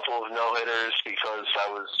actually a couple of no-hitters because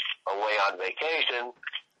I was away on vacation.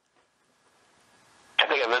 I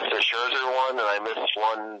think I missed a Scherzer one, and I missed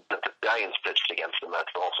one that the Giants pitched against the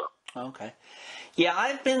Mets also. Okay. Yeah,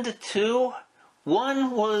 I've been to two.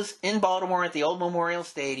 One was in Baltimore at the old Memorial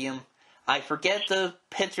Stadium. I forget the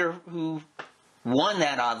pitcher who won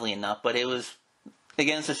that, oddly enough, but it was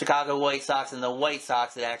against the Chicago White Sox, and the White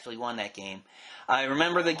Sox had actually won that game. I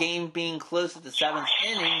remember the game being close at the seventh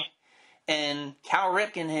inning, and Cal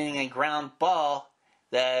Ripken hitting a ground ball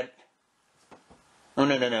that... Oh,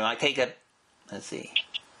 no. I take it... Let's see.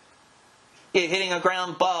 Yeah, hitting a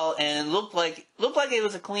ground ball, and looked like it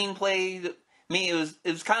was a clean play. To me, it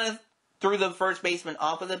was kind of threw the first baseman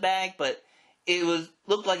off of the bag, but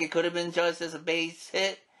looked like it could have been judged as a base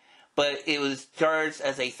hit, but it was charged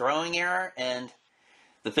as a throwing error, and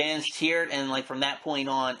the fans cheered, and like from that point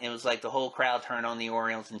on, it was like the whole crowd turned on the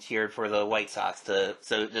Orioles and cheered for the White Sox just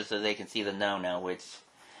so they can see the no-no, which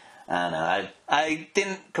I don't know. I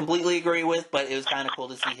didn't completely agree with, but it was kind of cool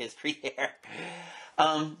to see history there.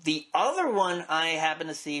 The other one I happened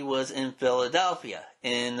to see was in Philadelphia,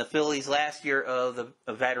 in the Phillies' last year of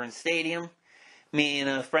the Veterans Stadium. Me and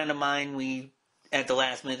a friend of mine, we at the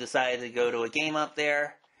last minute decided to go to a game up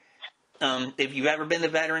there. If you've ever been to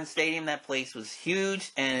Veterans Stadium, that place was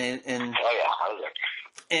huge, and oh yeah, I was there.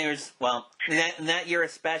 And there's in that year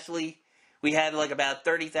especially, we had like about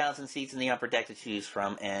 30,000 seats in the upper deck to choose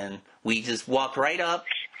from, and we just walked right up,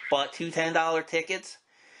 bought two $10 tickets.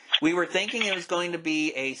 We were thinking it was going to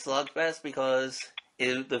be a slugfest because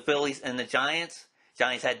the Phillies and the Giants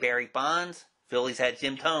had Barry Bonds, Phillies had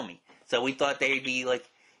Jim Thome, so we thought they'd be like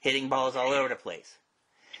hitting balls all over the place.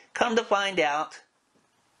 Come to find out,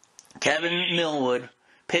 Kevin Millwood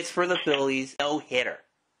pitched for the Phillies, no hitter,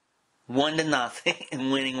 1-0,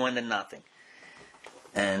 and winning 1-0.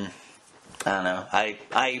 And I don't know. I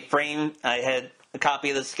had a copy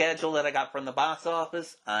of the schedule that I got from the box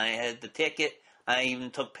office. I had the ticket. I even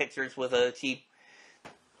took pictures with a cheap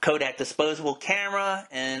Kodak disposable camera,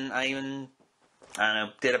 and I even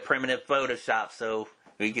did a primitive Photoshop so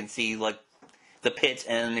we can see like the pitch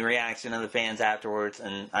and the reaction of the fans afterwards.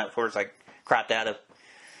 And of course, I cropped out a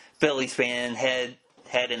Phillies fan head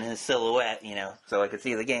in his silhouette, so I could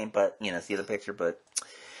see the game, but see the picture. But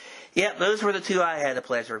yeah, those were the two I had the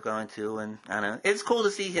pleasure of going to, and I don't know, it's cool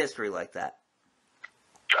to see history like that.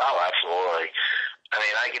 Oh, absolutely. I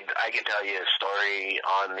mean, I could tell you a story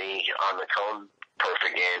on the Cone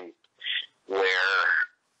perfect game where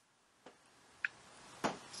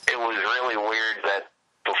it was really weird that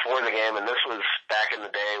before the game, and this was back in the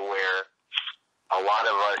day where a lot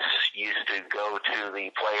of us used to go to the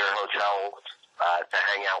player hotel to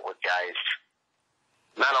hang out with guys,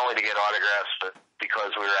 not only to get autographs, but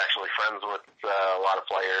because we were actually friends with a lot of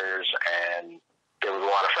players, and there was a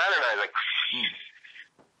lot of fraternizing.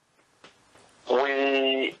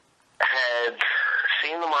 We had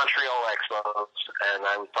seen the Montreal Expos, and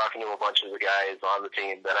I was talking to a bunch of the guys on the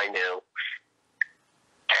team that I knew,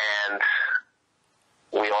 and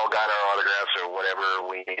we all got our autographs or whatever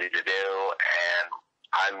we needed to do, and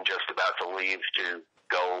I'm just about to leave to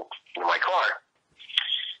go to my car.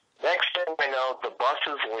 Next thing I know, the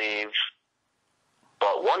buses leave,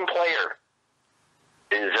 but one player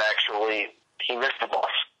is actually, he missed the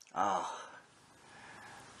bus. Oh.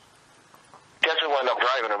 Guess who wound up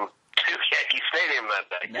driving him to Yankee Stadium that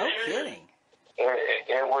day? No kidding.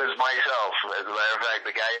 It was myself. As a matter of fact,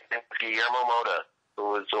 the guy, Guillermo Mota, who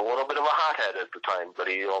was a little bit of a hothead at the time, but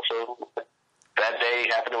he also, that day,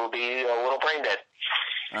 happened to be a little brain dead.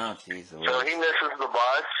 Oh, jeez. So he misses the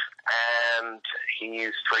bus, and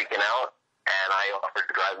he's freaking out, and I offered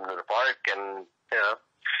to drive him to the park, and, you know,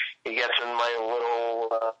 he gets in my little,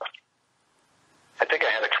 I think I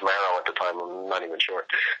had a Camaro at the time, I'm not even sure.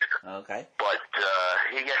 Okay. But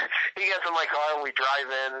he gets in my car, and we drive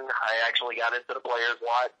in. I actually got into the players'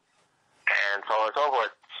 lot, and so on and so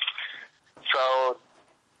forth. So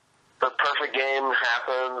the perfect game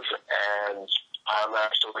happens, and I'm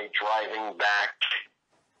actually driving back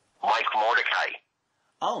Mike Mordecai,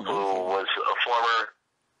 who was a former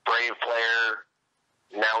Brave player.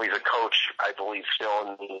 Now he's a coach, I believe, still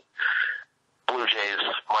in the Blue Jays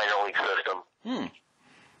minor league system.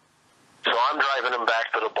 So I'm driving him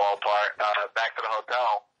back to the ballpark, back to the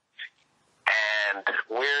hotel, and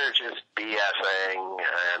we're just BSing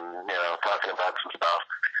and, you know, talking about some stuff.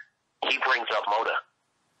 He brings up Mota.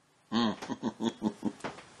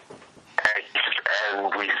 And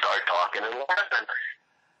we start talking and laughing.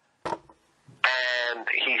 And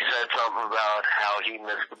he said something about how he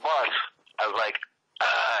missed the bus. I was like,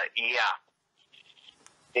 yeah.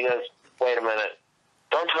 He goes, wait a minute.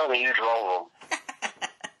 Don't tell me you drove him.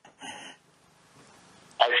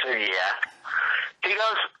 I said, yeah. He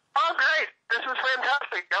goes, oh, great. This is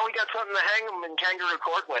fantastic. Now we got something to hang him in kangaroo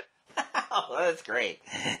court with. Oh, that's great.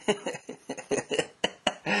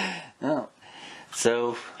 Oh.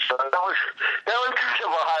 So that was kind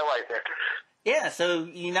of a highlight there. Yeah, so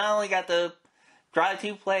you not only got to drive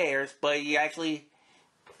 2 players, but you actually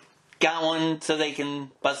got one so they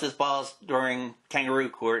can bust his balls during kangaroo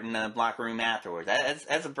court in the locker room afterwards.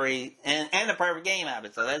 That's a pretty, and a perfect game of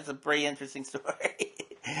it, so that's a pretty interesting story.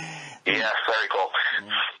 Yeah, very cool.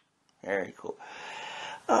 Yeah, very cool.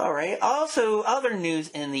 All right. Also, other news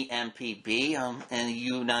in the MPB, and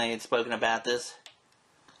you and I had spoken about this.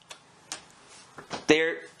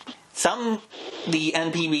 The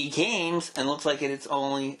MPB games, and looks like it's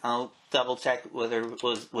only, I'll double check whether it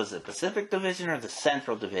was the Pacific Division or the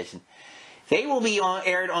Central Division. They will be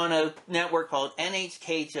aired on a network called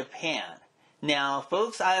NHK Japan. Now,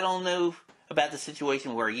 folks, I don't know about the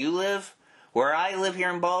situation where you live. Where I live here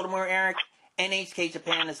in Baltimore, Eric, NHK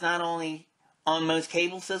Japan is not only on most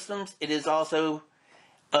cable systems, it is also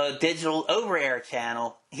a digital over-air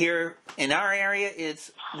channel. Here in our area,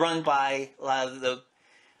 it's run by a lot of the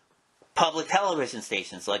public television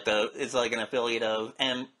stations. It's like an affiliate of,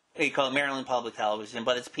 and they call it Maryland Public Television,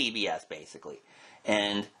 but it's PBS basically.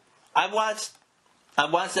 And I've watched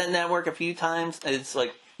that network a few times. It's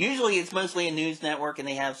like, usually it's mostly a news network, and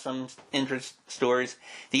they have some interest stories.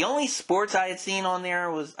 The only sports I had seen on there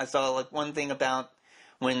was, I saw like one thing about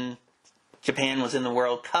when Japan was in the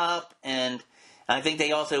World Cup, and I think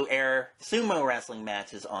they also air sumo wrestling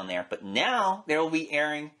matches on there. But now they will be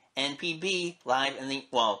airing NPB live in the,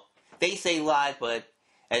 well, they say live, but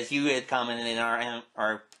as you had commented in our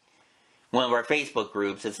one of our Facebook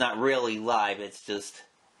groups, it's not really live. It's just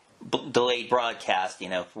delayed broadcast,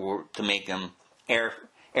 to make them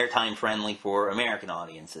airtime friendly for American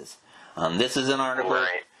audiences. This is an article,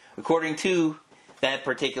 right, according to that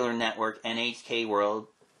particular network, NHK World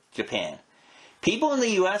Japan. People in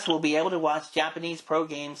the U.S. will be able to watch Japanese pro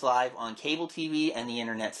games live on cable TV and the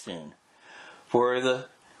internet soon. For the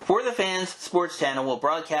fans, Sports Channel will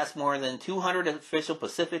broadcast more than 200 official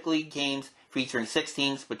Pacific League games featuring 6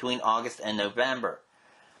 teams between August and November.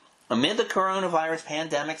 Amid the coronavirus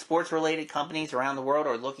pandemic, sports-related companies around the world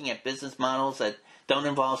are looking at business models that don't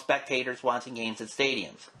involve spectators watching games at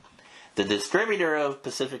stadiums. The distributor of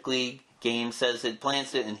Pacific League games says it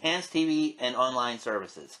plans to enhance TV and online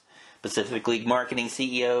services. Pacific League marketing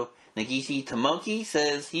CEO Nagishi Tomoki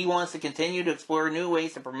says he wants to continue to explore new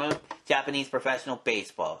ways to promote Japanese professional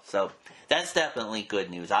baseball. So that's definitely good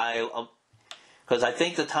news. Because I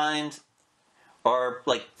think the times are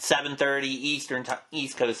like 7:30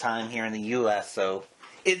 East Coast time here in the U.S. So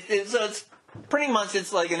it's pretty much,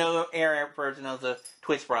 it's like an air version of the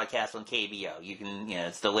Twitch broadcast on KBO. You can,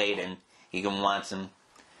 it's delayed and you can watch them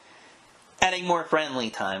at a more friendly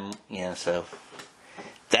time. So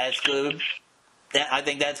that's good. I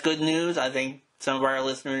think that's good news. I think some of our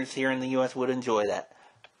listeners here in the U.S. would enjoy that.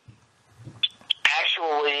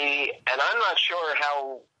 Actually, and I'm not sure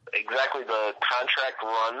how exactly the contract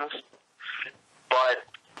runs, but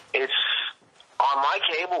it's on my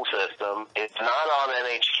cable system. It's not on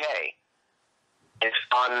NHK. It's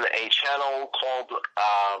on a channel called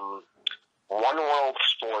One World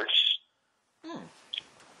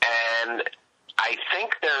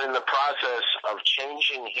of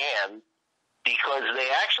changing hands because they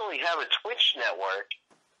actually have a Twitch network,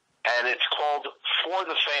 and it's called For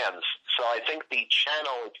the Fans. So I think the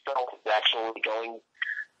channel itself is actually going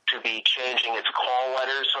to be changing its call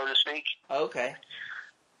letters, so to speak. Okay.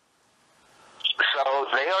 So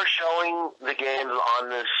they are showing the games on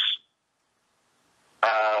this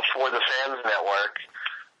For the Fans network,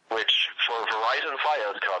 which for Verizon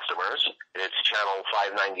Fios customers, it's channel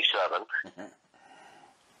 597.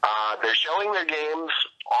 They're showing their games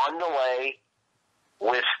on delay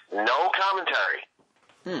with no commentary.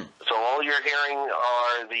 So all you're hearing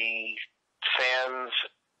are the fans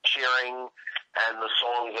cheering and the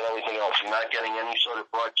songs and everything else. You're not getting any sort of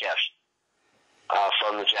broadcast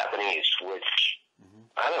from the Japanese, which,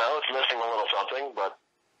 I don't know, it's missing a little something, but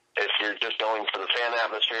if you're just going for the fan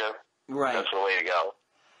atmosphere, right, that's the way to go.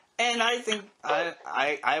 And I think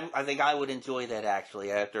I think I would enjoy that,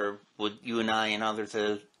 actually, after what you and I and others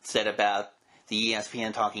have said about the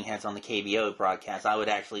ESPN talking heads on the KBO broadcast. I would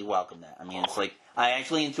actually welcome that. I mean, it's like, I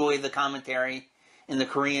actually enjoy the commentary in the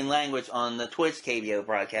Korean language on the Twitch KBO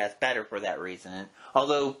broadcast better for that reason. And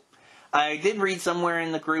although I did read somewhere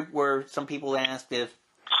in the group where some people asked if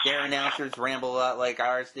their announcers ramble a lot like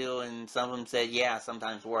ours do, and some of them said, yeah,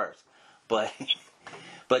 sometimes worse. But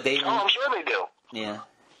they... Oh, I'm sure they do. Yeah.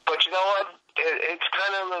 But you know what? It's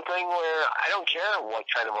kind of the thing where I don't care what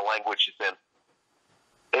kind of a language it's in.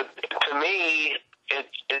 To me, it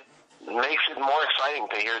makes it more exciting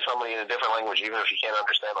to hear somebody in a different language, even if you can't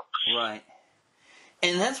understand them. Right.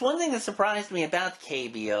 And that's one thing that surprised me about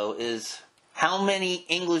KBO is how many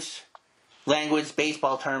English language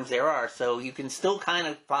baseball terms there are. So you can still kind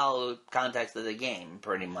of follow context of the game,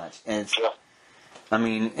 pretty much. And it's, yeah. I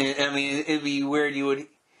mean, it'd be weird. You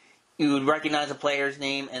would recognize a player's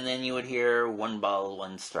name, and then you would hear 1 ball,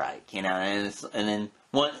 1 strike. You know, and then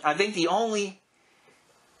one. I think the only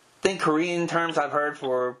Korean terms I've heard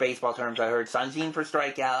for baseball terms, I heard Sanjin for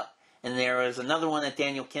strikeout, and there was another one that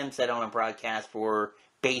Daniel Kim said on a broadcast for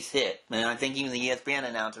base hit. And I think even the ESPN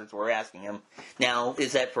announcers were asking him, now,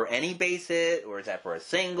 is that for any base hit, or is that for a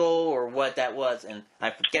single, or what that was? And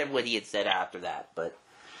I forget what he had said after that, but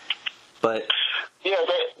yeah,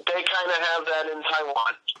 they kind of have that in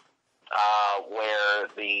Taiwan, where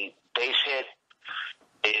the base hit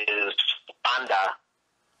is anda,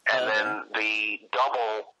 and then the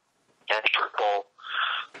double and triple,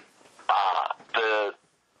 the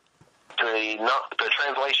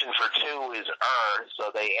translation for 2 is so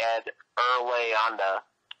they add le anda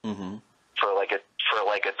for like a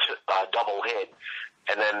double hit,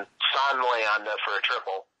 and then san le anda for a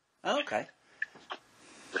triple. Okay.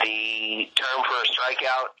 The term for a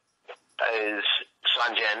strikeout is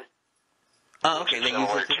sanjen. Oh, okay.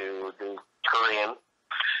 Similar to the Korean,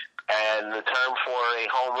 and the term for a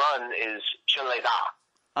home run is chileda.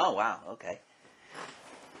 Oh, wow, okay.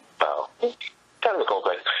 So, kind of a cool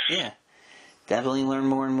thing. Yeah. Definitely learn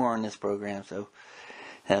more and more in this program, so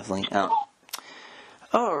definitely.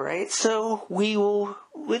 Alright, so we will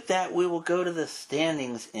go to the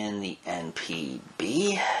standings in the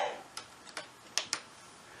NPB.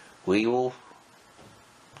 We will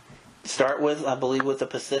start with, I believe, with the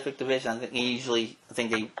Pacific Division. I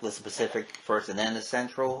think they list the Pacific first and then the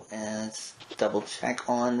Central, and let's double check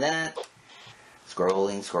on that.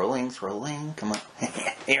 Scrolling. Come on.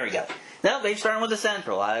 Here we go. No, they're starting with the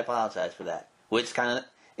Central. I apologize for that. Which kind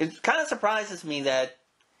of surprises me that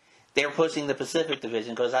they're pushing the Pacific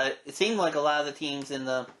Division, because it seemed like a lot of the teams in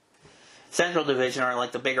the Central Division are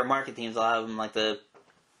like the bigger market teams. A lot of them like the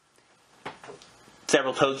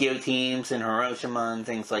several Tokyo teams and Hiroshima and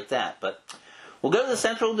things like that. But we'll go to the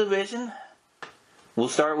Central Division. We'll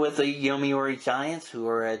start with the Yomiuri Giants, who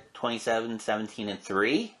are at 27, 17, and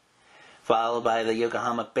 3. Followed by the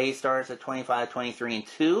Yokohama Bay Stars at 25, 23, and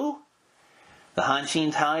 2. The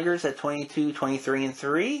Hanshin Tigers at 22, 23, and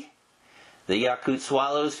 3. The Yakult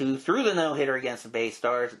Swallows, who threw the no-hitter against the Bay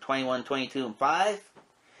Stars, at 21, 22, and 5.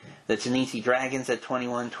 The Junichi Dragons at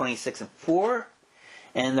 21, 26, and 4.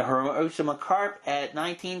 And the Hiroshima Carp at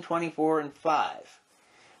 19, 24, and 5.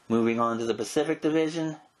 Moving on to the Pacific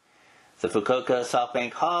Division, the Fukuoka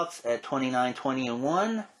SoftBank Hawks at 29, 20, and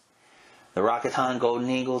 1. The Rakuten Golden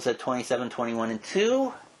Eagles at 27, 21, and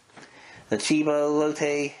 2. The Chiba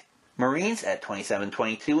Lotte Marines at 27,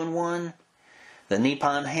 22, and 1. The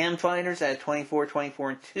Nippon Ham Fighters at 24, 24,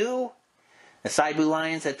 and 2. The Saibu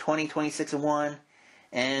Lions at 20, 26, and 1.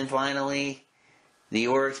 And finally, the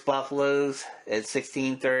Oryx Buffaloes at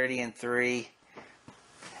 16, 30, and 3.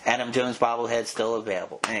 Adam Jones bobblehead still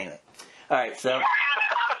available. Anyway. Alright, so...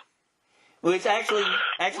 Which actually,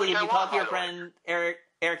 if you talk to your friend, Eric,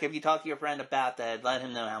 if you talk to your friend about that, let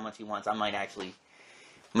him know how much he wants. I might actually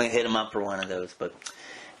I'm going to hit him up for one of those. But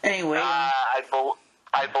anyway. I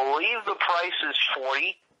believe the price is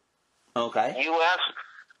 $40. Okay. U.S.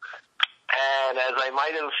 And as I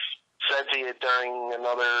might have said to you during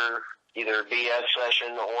another either BS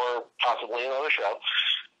session or possibly another show,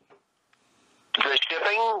 the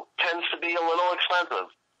shipping tends to be a little expensive.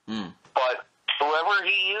 But whoever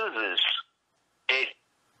he uses, it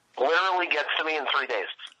literally gets to me in 3 days.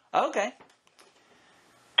 Okay.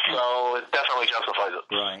 So it definitely justifies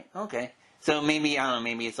it. Right. Okay. So maybe, I don't know,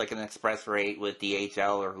 maybe it's like an express rate with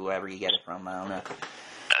DHL or whoever you get it from. I don't know.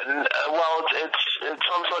 Well, it's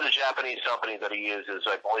some sort of Japanese company that he uses.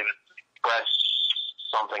 I believe it's Express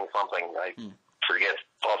something. I forget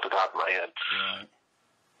off the top of my head.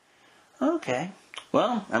 Right. Okay.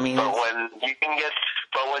 Well, I mean, but when you can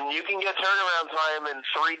get turnaround time in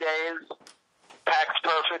 3 days, packed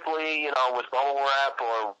perfectly, with bubble wrap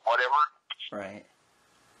or whatever. Right.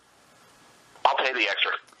 I'll pay the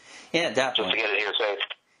extra. Yeah, definitely. Just to get it here safe.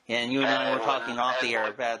 Yeah, and you and I were talking off the air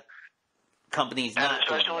about companies not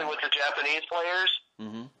doing especially that. with the Japanese players,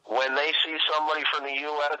 when they see somebody from the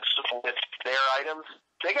U.S. with their items,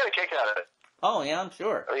 they get a kick out of it. Oh, yeah, I'm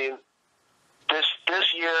sure. I mean,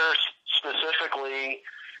 this year specifically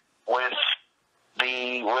with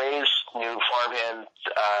the Rays' new farmhand,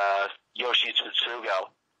 Yoshi Tsutsugo,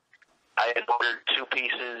 I had ordered 2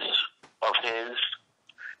 pieces of his,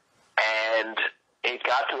 and it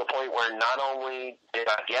got to the point where not only did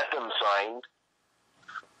I get them signed,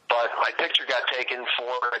 but my picture got taken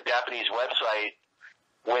for a Japanese website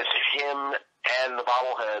with him and the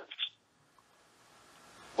bobbleheads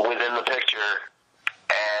within the picture,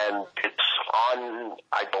 and it's on,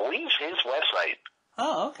 I believe, his website.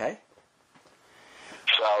 Oh, okay.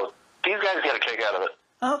 So these guys get a kick out of it.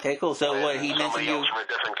 Okay, cool. So what he mentioned you else from a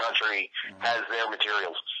different country has their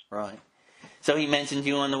materials. Right. So he mentioned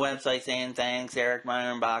you on the website saying thanks, Eric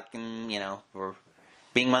Marinbach, and for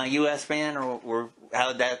being my U.S. fan, or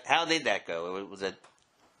how did that go? Was it?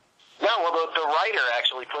 No, well, the writer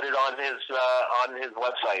actually put it on his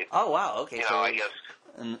website. Oh wow, okay. So I guess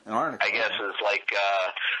an article. I guess it's like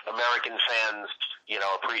American fans,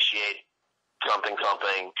 appreciate something,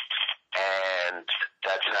 and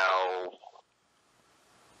that's how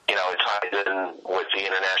it ties in with the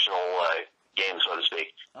international game, so to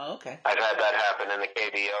speak. Oh, okay. I've had that happen in the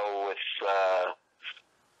KBO with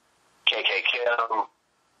KK Kim.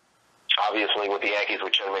 Obviously, with the Yankees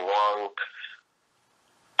with Chen Ming Wong,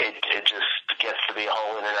 it just gets to be a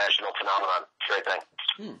whole international phenomenon. Great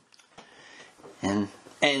thing.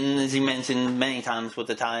 And as you mentioned many times with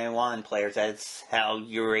the Taiwan players, that's how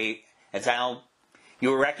you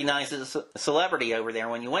were recognized as a celebrity over there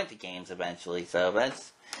when you went to games eventually. So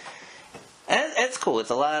that's cool. It's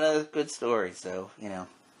a lot of good stories. So Yeah.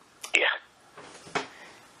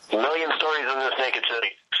 A million stories in this naked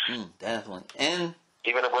city. Definitely, and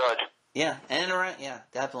even abroad. Yeah, and around,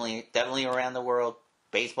 definitely around the world.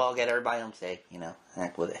 Baseball, get everybody home safe.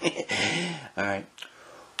 Heck with it. All right.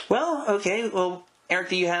 Well, okay. Well, Eric,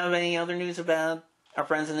 do you have any other news about our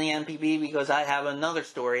friends in the NPB? Because I have another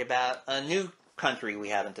story about a new country we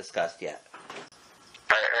haven't discussed yet.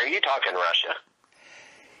 Are you talking Russia?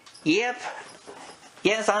 Yep.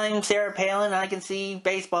 Yes, I'm Sarah Palin. I can see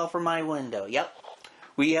baseball from my window. Yep.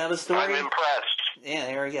 We have a story. I'm impressed. Yeah,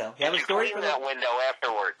 there we go. We have a story clean that window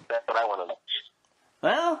afterward. That's what I want to know.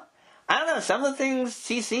 Well, I don't know. Some of the things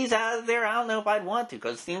she sees out of there, I don't know if I'd want to,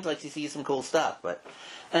 because it seems like she sees some cool stuff. But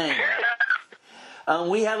anyway,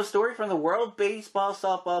 we have a story from the World Baseball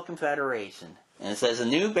Softball Confederation. And it says a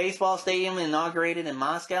new baseball stadium inaugurated in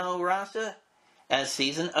Moscow, Russia, as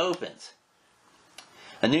season opens.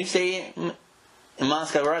 A new stadium in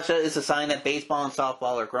Moscow, Russia is a sign that baseball and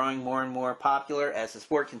softball are growing more and more popular as the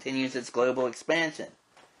sport continues its global expansion.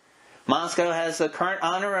 Moscow has the current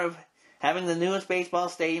honor of having the newest baseball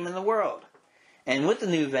stadium in the world. And with the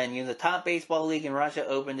new venue, the top baseball league in Russia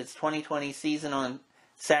opened its 2020 season on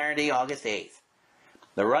Saturday, August 8th.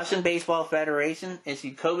 The Russian Baseball Federation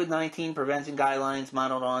issued COVID-19 prevention guidelines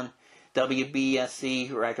modeled on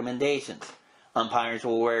WBSC recommendations. Umpires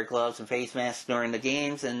will wear gloves and face masks during the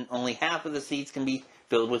games, and only half of the seats can be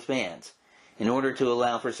filled with fans, in order to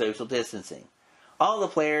allow for social distancing. All the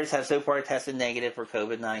players have so far tested negative for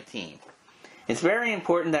COVID-19. It's very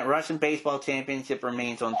important that Russian Baseball Championship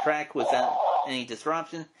remains on track without any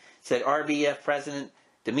disruption, said RBF President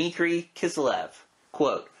Dmitry Kiselev.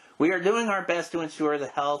 Quote, "We are doing our best to ensure the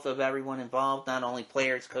health of everyone involved, not only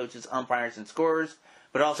players, coaches, umpires, and scorers,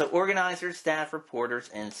 but also organizers, staff, reporters,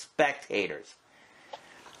 and spectators."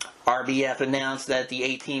 RBF announced that the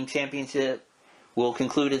 8-team championship will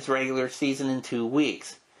conclude its regular season in 2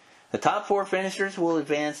 weeks. The top 4 finishers will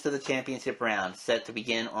advance to the championship round, set to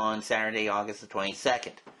begin on Saturday, August the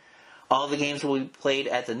 22nd. All the games will be played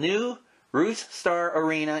at the new Rus Star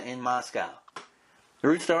Arena in Moscow. The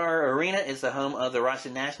Rus Star Arena is the home of the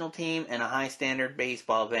Russian national team and a high-standard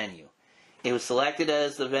baseball venue. It was selected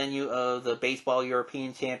as the venue of the Baseball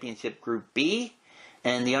European Championship Group B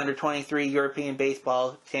and the Under-23 European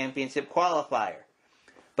Baseball Championship Qualifier.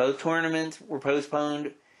 Both tournaments were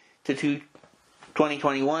postponed to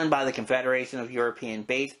 2021 by the Confederation of European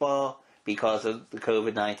Baseball because of the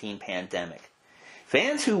COVID-19 pandemic.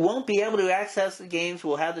 Fans who won't be able to access the games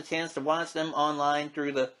will have the chance to watch them online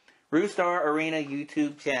through the Rus Star Arena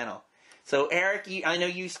YouTube channel. So, Eric, I know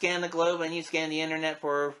you scan the globe and you scan the internet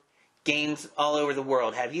for games all over the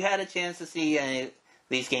world. Have you had a chance to see any of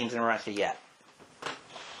these games in Russia yet?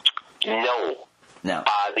 No. No.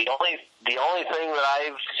 The only thing that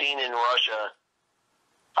I've seen in Russia,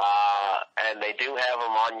 and they do have them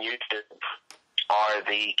on YouTube, are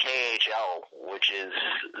the KHL, which is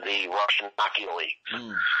the Russian Hockey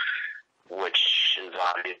League, which is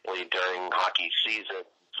obviously during hockey season,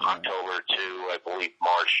 October to, I believe,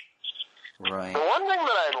 March. Right. The one thing that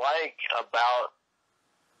I like about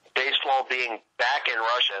baseball being back in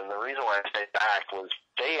Russia, and the reason why I say back, was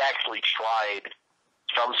they actually tried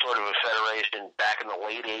some sort of a federation back in the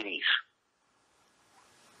late 80s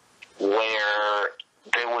where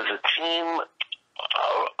there was a team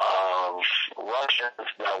of Russians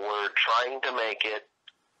that were trying to make it,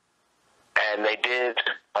 and they did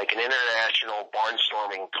like an international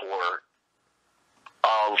barnstorming tour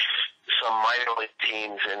of some minor league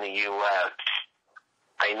teams in the U.S.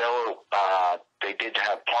 I know they did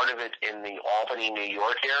have part of it in the Albany, New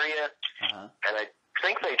York area, and I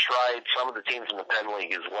think they tried some of the teams in the Penn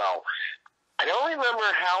League as well. I don't remember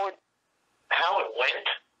how it went,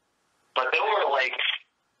 but there were like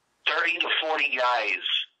 30 to 40 guys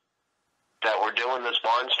that were doing this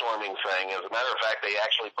barnstorming thing. As a matter of fact, they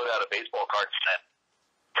actually put out a baseball card set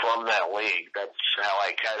from that league. That's how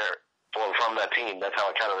I from that team. That's how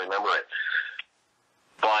I kind of remember it.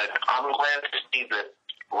 But I'm glad to see that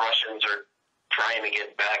Russians are trying to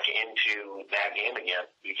get back into that game again,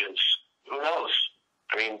 because who knows?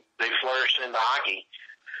 I mean, they flourished into hockey.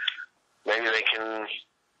 Maybe they can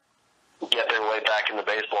get their way back into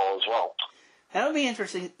baseball as well. That would be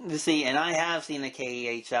interesting to see, and I have seen the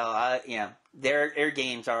KHL. Their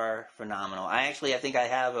games are phenomenal. I think I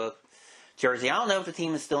have a jersey. I don't know if the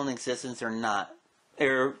team is still in existence or not.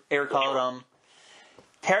 They're called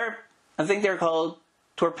I think they're called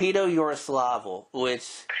Torpedo Yaroslavl, which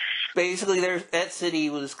basically that city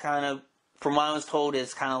was kind of, from what I was told,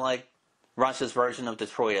 is kind of like Russia's version of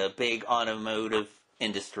Detroit, a big automotive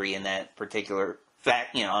industry in that particular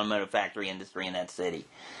automotive factory industry in that city.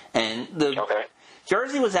 And the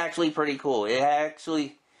jersey was actually pretty cool. It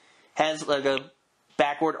actually has like a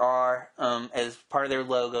backward R as part of their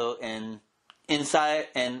logo, and inside,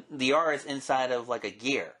 and the R is inside of like a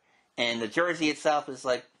gear. And the jersey itself is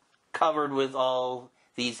like covered with all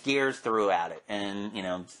these gears throughout it. And,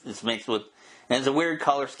 it's mixed with, and it's a weird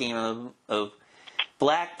color scheme of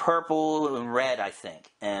black, purple, and red, I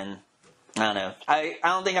think. And I don't know. I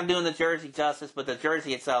don't think I'm doing the jersey justice, but the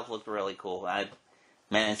jersey itself looked really cool. I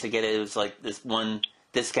managed to get it. It was like this one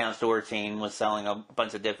discount store chain was selling a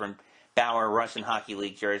bunch of different Bauer Russian Hockey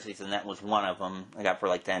League jerseys, and that was one of them I got for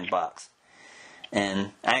like $10.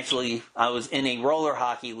 And actually, I was in a roller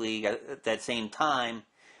hockey league at that same time.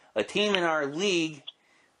 A team in our league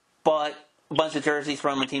bought a bunch of jerseys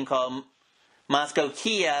from a team called Moscow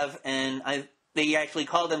Kiev, and they actually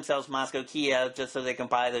called themselves Moscow Kiev just so they can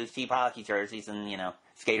buy those cheap hockey jerseys and,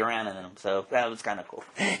 skate around in them. So that was kind of cool.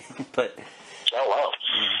 But, oh, wow.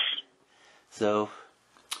 So,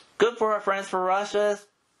 good for our friends for Russia.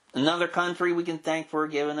 Another country we can thank for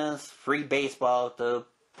giving us free baseball to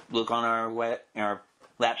look on our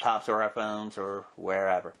laptops or our phones or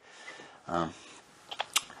wherever. All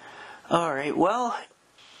right, well,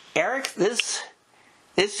 Eric, this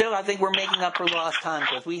show, I think we're making up for lost time,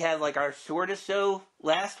 because we had like our shortest show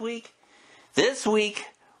last week. This week,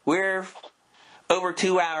 we're over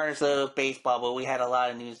 2 hours of baseball, but we had a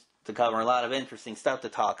lot of news to cover, a lot of interesting stuff to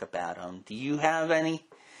talk about. Do you have any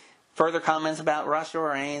further comments about Russia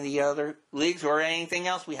or any of the other leagues, or anything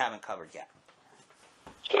else we haven't covered yet?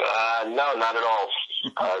 No, not at all.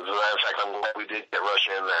 As a matter of fact, I'm glad we did get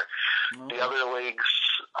Russia in there. Okay. The other leagues,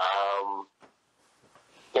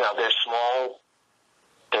 they're small.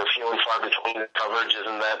 They're few and far between. The coverage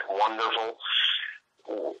isn't that wonderful.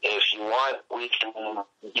 If you want, we can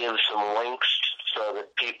give some links so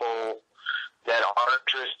that people that are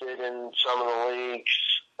interested in some of the leagues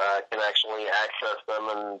can actually access them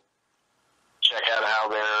and check out how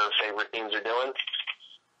their whatever teams are doing.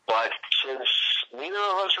 But since neither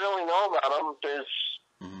of us really know about them, there's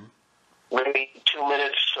maybe 2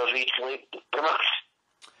 minutes of each week.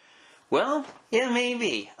 Well, yeah,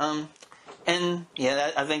 maybe. And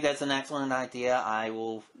yeah, I think that's an excellent idea. I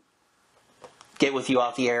will get with you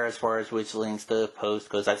off the air as far as which links to post,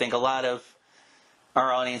 because I think a lot of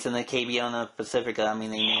our audience in the KBL and the Pacifica, I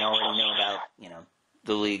mean, they may already know about,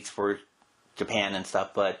 the leagues for Japan and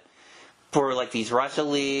stuff, but for like these Russia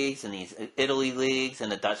leagues and these Italy leagues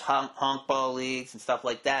and the Dutch honkball leagues and stuff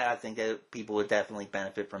like that, I think that people would definitely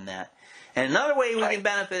benefit from that. And another way we can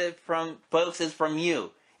benefit from folks is from you.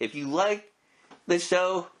 If you like the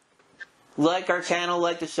show, like our channel,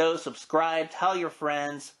 like the show, subscribe, tell your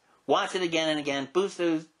friends, watch it again and again, boost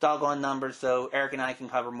those doggone numbers so Eric and I can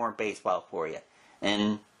cover more baseball for you.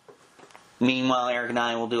 And meanwhile, Eric and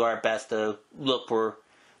I will do our best to look for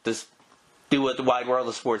this, do what the wide world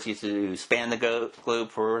of sports used to do, span the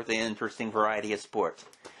globe for the interesting variety of sports.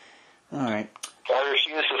 All right. I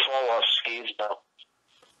refuse to fall off skis, though.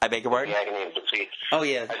 I beg your pardon? The agony of defeat. Oh,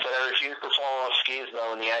 yeah. I said I refuse to fall off skis,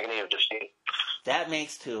 though, in the agony of defeat. That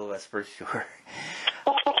makes two of us, for sure.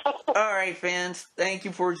 All right, fans. Thank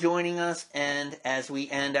you for joining us. And as we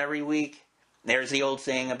end every week, there's the old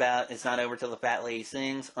saying about it's not over till the fat lady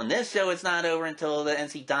sings. On this show, it's not over until the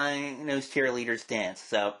NC Dinos cheerleaders dance.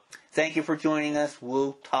 So, thank you for joining us.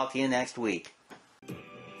 We'll talk to you next week.